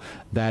level,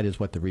 that is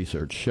what the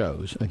research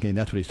shows. Again,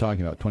 that's what he's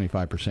talking about,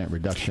 25%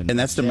 reduction. And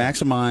that's to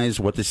maximize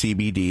what the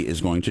CBD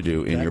is going to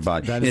do in your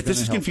body. And if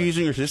this is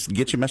confusing or if this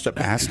gets you messed up,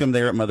 ask them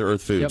there at Mother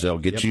Earth Foods. They'll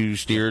get you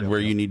steered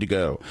where you need to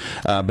go.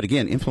 But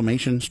again,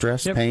 inflammation,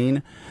 stress,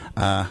 pain,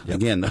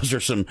 again, those are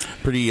some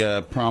pretty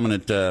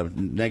prominent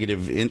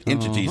negative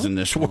entities in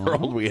this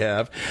world we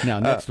have.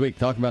 Now, next week,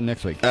 talk about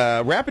next week.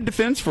 Rapid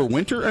defense for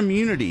winter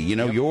immunity. You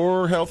know,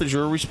 your health is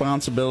your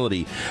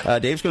responsibility.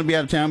 Dave's going to be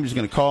out of town. He's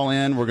going to call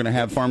in. We're going to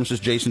have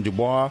pharmacist Jason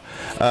Dubois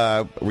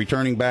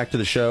returning back to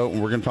the show,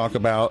 and we're going to talk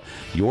about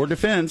your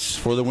defense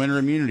for the winter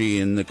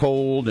immunity and the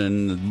cold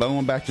and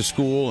going back to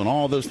school and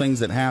all those things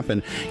that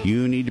happen.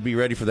 You need to be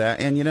ready for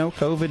that. And, you know,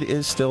 COVID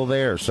is still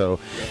there. So,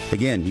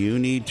 again, you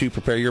need to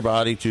prepare your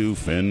body to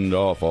fend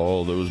off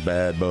all those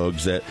bad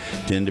bugs that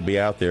tend to be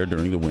out there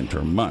during the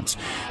winter months.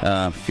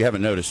 If you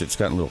haven't noticed, it's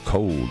gotten a little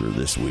colder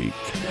this week.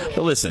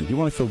 But listen, you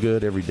want to feel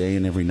good every day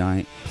and every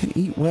night, and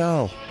eat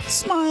well,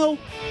 smile,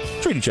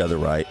 treat each other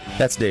right.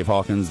 That's Dave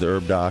Hawkins, the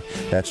Herb Doc.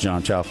 That's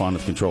John Chalfant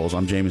of Controls.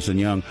 I'm Jameson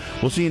Young.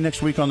 We'll see you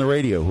next week on the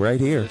radio, right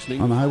here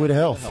on the Highway to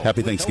Health.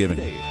 Happy Thanksgiving.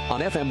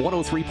 On FM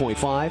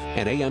 103.5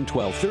 and AM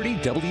 1230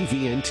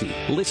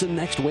 WVNT. Listen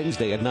next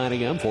Wednesday at 9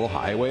 a.m. for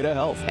Highway to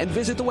Health. And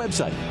visit the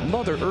website,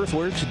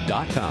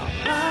 MotherEarthWorks.com.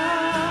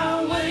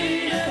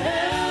 Highway to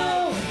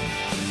Health.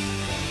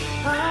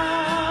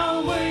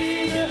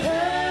 Highway to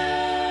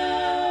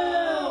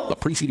Health. The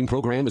preceding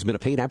program has been a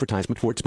paid advertisement for its